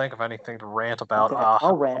didn't even think of anything to rant about. Okay,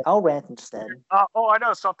 I'll rant instead. I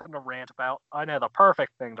know something to rant about. I know the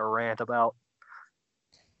perfect thing to rant about.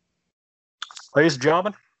 Ladies and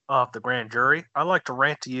gentlemen of the grand jury, I'd like to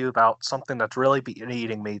rant to you about something that's really been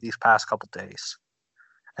eating me these past couple days.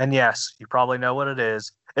 And yes, you probably know what it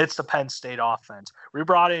is. It's the Penn State offense. We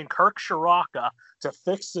brought in Kirk Shiraka to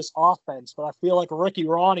fix this offense, but I feel like Ricky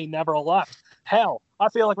Ronnie never left. Hell, I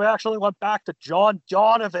feel like we actually went back to John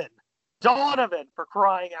Donovan. Donovan, for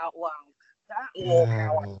crying out loud. That old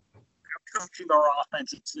Howard coaching our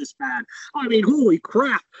offense, it's this bad. I mean, holy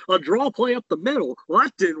crap. A draw play up the middle. Well,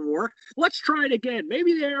 that didn't work. Let's try it again.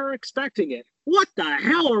 Maybe they are expecting it. What the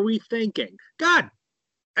hell are we thinking? God,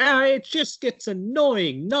 it just gets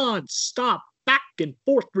annoying non-stop. Back and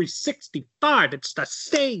forth 365. It's the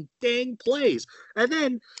same dang plays. And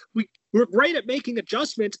then we're great at making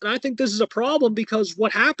adjustments, and I think this is a problem because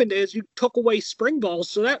what happened is you took away spring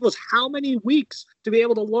balls, so that was how many weeks to be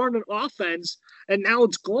able to learn an offense, and now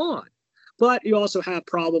it's gone. But you also have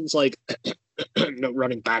problems like no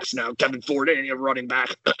running backs now. Kevin Ford ain't a running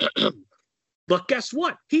back. But guess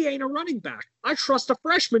what? He ain't a running back. I trust a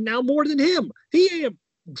freshman now more than him. He ain't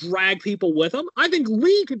drag people with him. I think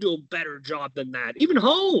Lee could do a better job than that. Even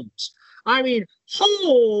Holmes. I mean,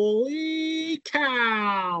 holy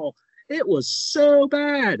cow. It was so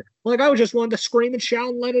bad. Like, I just wanted to scream and shout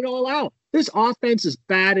and let it all out. This offense is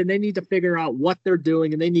bad, and they need to figure out what they're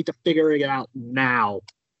doing, and they need to figure it out now.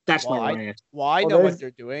 That's my rant. Well, I know what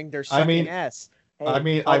they're doing. They're sucking ass.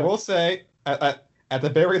 Hey, I will say, at the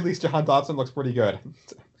very least, Jahan Dotson looks pretty good.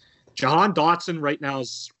 Jahan Dotson right now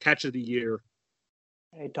is catch of the year.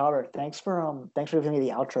 Hey, Tauber, thanks for giving me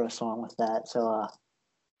the outro song with that. So I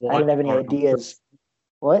didn't have any ideas.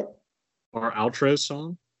 What? Our outro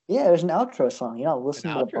song? Yeah, there's an outro song. You know,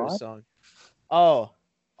 listen to the pod. Song.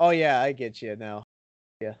 Oh yeah, I get you now.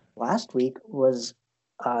 Yeah. Last week was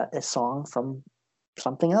a song from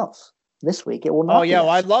something else. This week it will not. Oh yeah, well,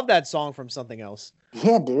 I love that song from something else.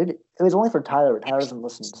 Yeah, dude. It was only for Tyler. Tyler doesn't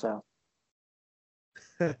listen, so.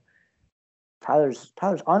 Tyler's.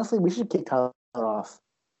 Honestly, we should kick Tyler off.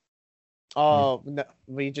 Oh, no,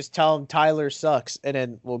 we just tell him Tyler sucks, and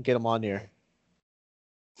then we'll get him on here.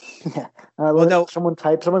 Yeah. Someone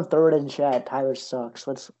throw it in chat. Tyler sucks.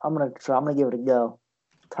 I'm gonna give it a go.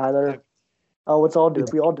 Tyler. Oh, let's all do it.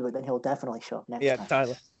 If we all do it, then he'll definitely show up next time. Yeah,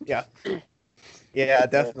 Tyler. Yeah. Yeah,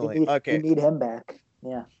 definitely. We need him back.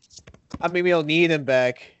 Yeah. I mean, we don't need him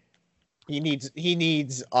back. He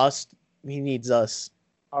needs us. He needs us.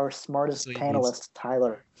 Our smartest panelist,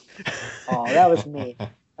 Tyler. Oh, that was me.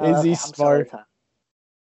 Is he smart?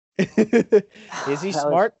 Is he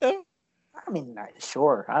smart though? I mean,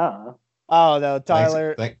 sure. I don't know. Oh no,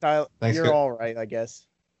 Tyler. Thanks, you're all right, I guess.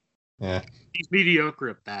 Yeah. He's mediocre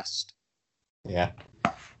at best. Yeah.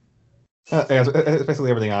 It's basically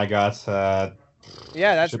everything I got.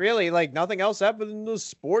 Yeah, that's really like nothing else happened in the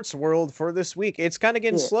sports world for this week. It's kind of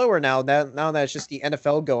getting slower now that it's just the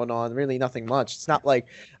NFL going on. Really nothing much. It's not like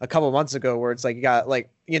a couple months ago where it's like you got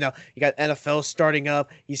you got NFL starting up.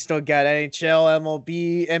 You still got NHL,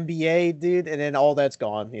 MLB, NBA, dude, and then all that's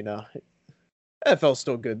gone. NFL's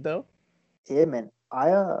still good though. Yeah, man. I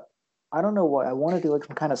don't know what I want to do, like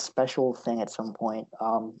some kind of special thing at some point.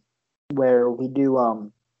 Where we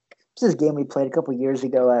do this game we played a couple years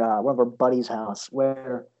ago at one of our buddies' house,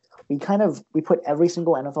 where we put every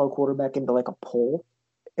single NFL quarterback into a pool,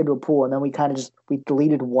 and then we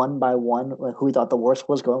deleted one by one who we thought the worst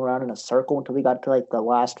was, going around in a circle until we got to the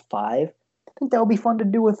last 5. I think that would be fun to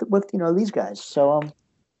do with these guys. So I'm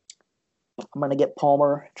gonna get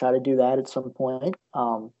Palmer, try to do that at some point.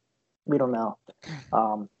 We don't know.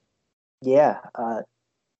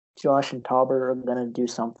 Josh and Tauber are gonna do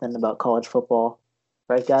something about college football.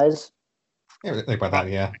 Right, guys? Yeah, think about that,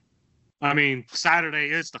 yeah. I mean, Saturday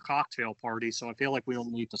is the cocktail party, so I feel like we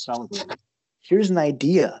don't need to celebrate. Here's an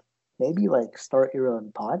idea. Maybe, start your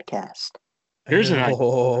own podcast. Here's an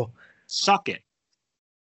idea. Suck it.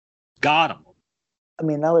 Got him. I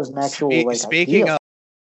mean, that was an actual, Speaking idea. of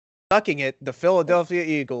sucking it, the Philadelphia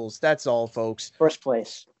Eagles. That's all, folks. First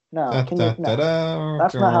place. No, that's not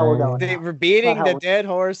how we're going. They were beating the dead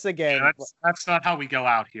horse again. Yeah, that's not how we go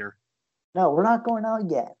out here. No, we're not going out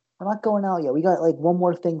yet. We got one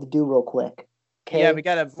more thing to do real quick. Okay? Yeah, we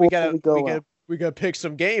gotta pick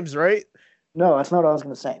some games, right? No, that's not what I was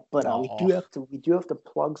gonna say. But we do have to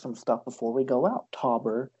plug some stuff before we go out.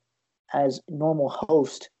 Tauber, as normal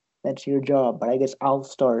host, that's your job. But I guess I'll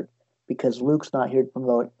start because Luke's not here to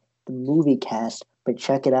promote the movie cast. But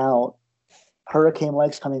check it out. Hurricane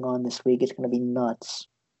Mike's coming on this week. It's gonna be nuts.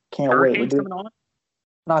 Can't wait. We're doing coming on?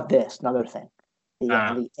 Not this, another thing.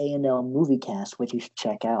 The A&L movie cast, which you should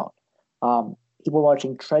check out. People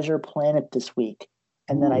watching Treasure Planet this week.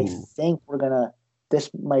 And then I think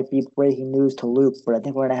this might be breaking news to Luke, but I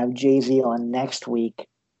think we're going to have Jay-Z on next week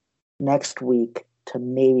to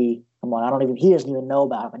maybe, he doesn't even know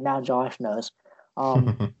about it, but now Josh knows.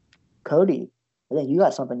 Cody, I think you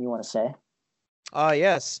got something you want to say.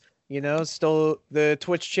 Yes. Still the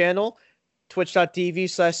Twitch channel.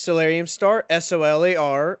 Twitch.tv/SolariumStar,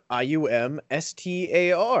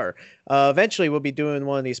 SolariumStar. Eventually, we'll be doing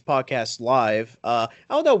one of these podcasts live. I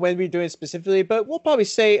don't know when we're doing it specifically, but we'll probably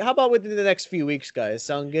say, how about within the next few weeks, guys?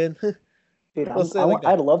 Sound good? Dude,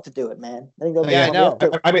 I'd love to do it, man. I think I know.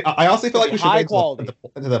 I mean, I also feel like we should high wait quality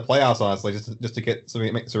into the playoffs, honestly, just to get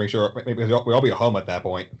make sure maybe we'll all be at home at that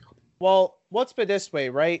point. Well, let's put it this way,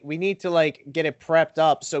 right? We need to get it prepped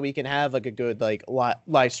up so we can have a good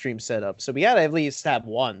live stream setup. So we gotta at least have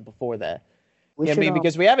one before that.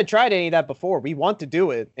 Because we haven't tried any of that before. We want to do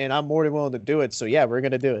it, and I'm more than willing to do it. So yeah, we're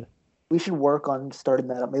gonna do it. We should work on starting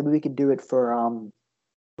that up. Maybe we could do it for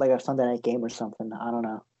a Sunday night game or something. I don't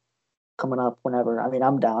know. coming up whenever. I mean,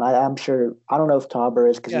 I'm down. I'm sure. I don't know if Tauber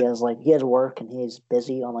is because he has work and he's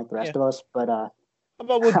busy on like the rest of us. But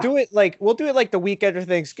but we'll do it like the week after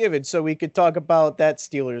Thanksgiving, so we could talk about that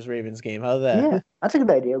Steelers Ravens game. How's that? Yeah, that's a good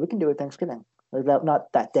idea. We can do it Thanksgiving. Like that,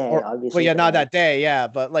 not that day, obviously. Well, yeah, not that day, yeah.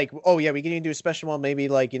 But like, oh yeah, we can even do a special one, maybe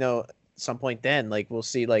like some point then. Like we'll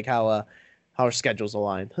see like how our schedules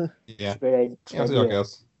align. Yeah. Great Yeah, see how it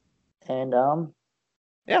goes. And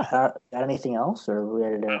yeah. Got anything else, or are we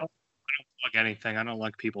ready to? I don't plug anything. I don't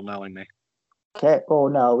like people knowing me. Okay. Oh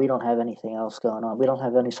no, we don't have anything else going on. We don't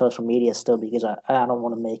have any social media still because I don't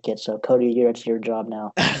want to make it. So Cody, it's your job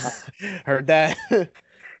now. Heard that.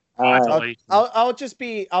 I'll just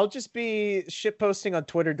be shit posting on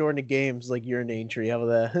Twitter during the games like urinate tree. How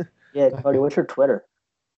about that? Yeah, Cody, what's your Twitter?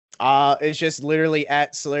 It's just literally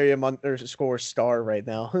at Solarium_star right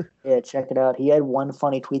now. Yeah, check it out. He had one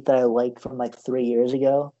funny tweet that I liked from like 3 years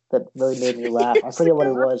ago that really made me laugh. I forget what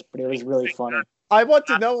it was, but it was really funny. I want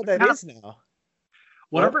to know what that is now.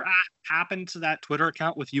 Whatever happened to that Twitter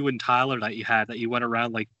account with you and Tyler that you went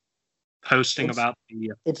around like posting about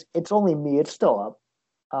the? It's only me. It's still up.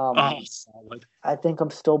 Solid. I think I'm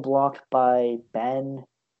still blocked by Ben,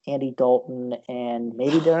 Andy Dalton, and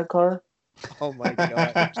maybe Derek Carr. Oh my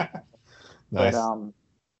god! Nice. But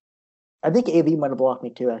I think AB might have blocked me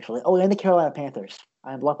too. Actually, and the Carolina Panthers.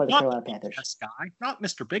 I am blocked by the Carolina Panthers. Chest guy, not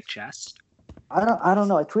Mr. Big Chest. I don't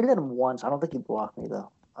know. I tweeted at him once. I don't think he blocked me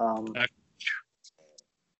though.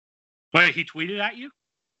 Wait, he tweeted at you?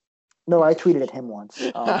 No, I tweeted at him once.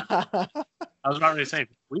 I was about to say,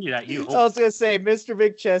 tweeted at you. I was gonna say, Mr.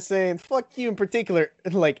 Big Chest saying "fuck you" in particular,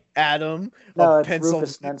 like Adam of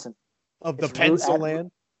Rufus Nenson of the Pencil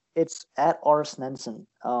Land. It's at R. Snenson.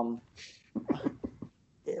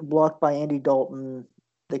 Blocked by Andy Dalton,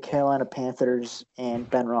 the Carolina Panthers, and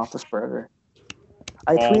Ben Roethlisberger.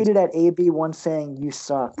 I tweeted at AB once saying "you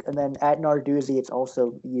suck," and then at Narduzzi, it's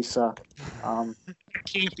also "you suck." It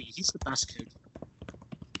can't be. He's the best kid.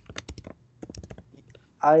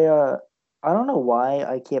 I don't know why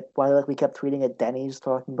we kept tweeting at Denny's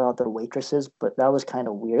talking about their waitresses, but that was kind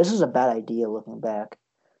of weird. This is a bad idea looking back.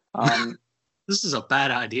 This is a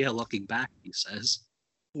bad idea looking back, he says.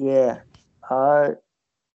 Yeah.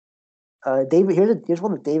 David, here's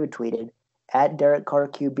one that David tweeted. At Derek Carr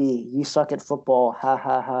QB, you suck at football. Ha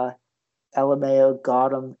ha ha. LMAO,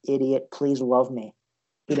 got him, idiot. Please love me.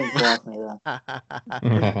 He didn't block me though.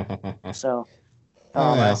 So,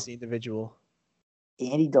 nice individual.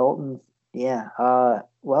 Andy Dalton, yeah.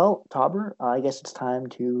 Well, Tauber, I guess it's time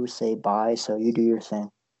to say bye. So you do your thing.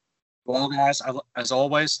 Well, guys, as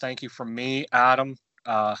always, thank you from me, Adam,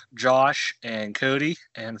 Josh, and Cody,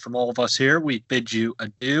 and from all of us here, we bid you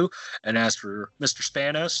adieu. And as for Mr.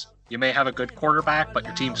 Spanos, you may have a good quarterback, but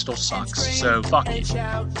your team still sucks. So fuck you.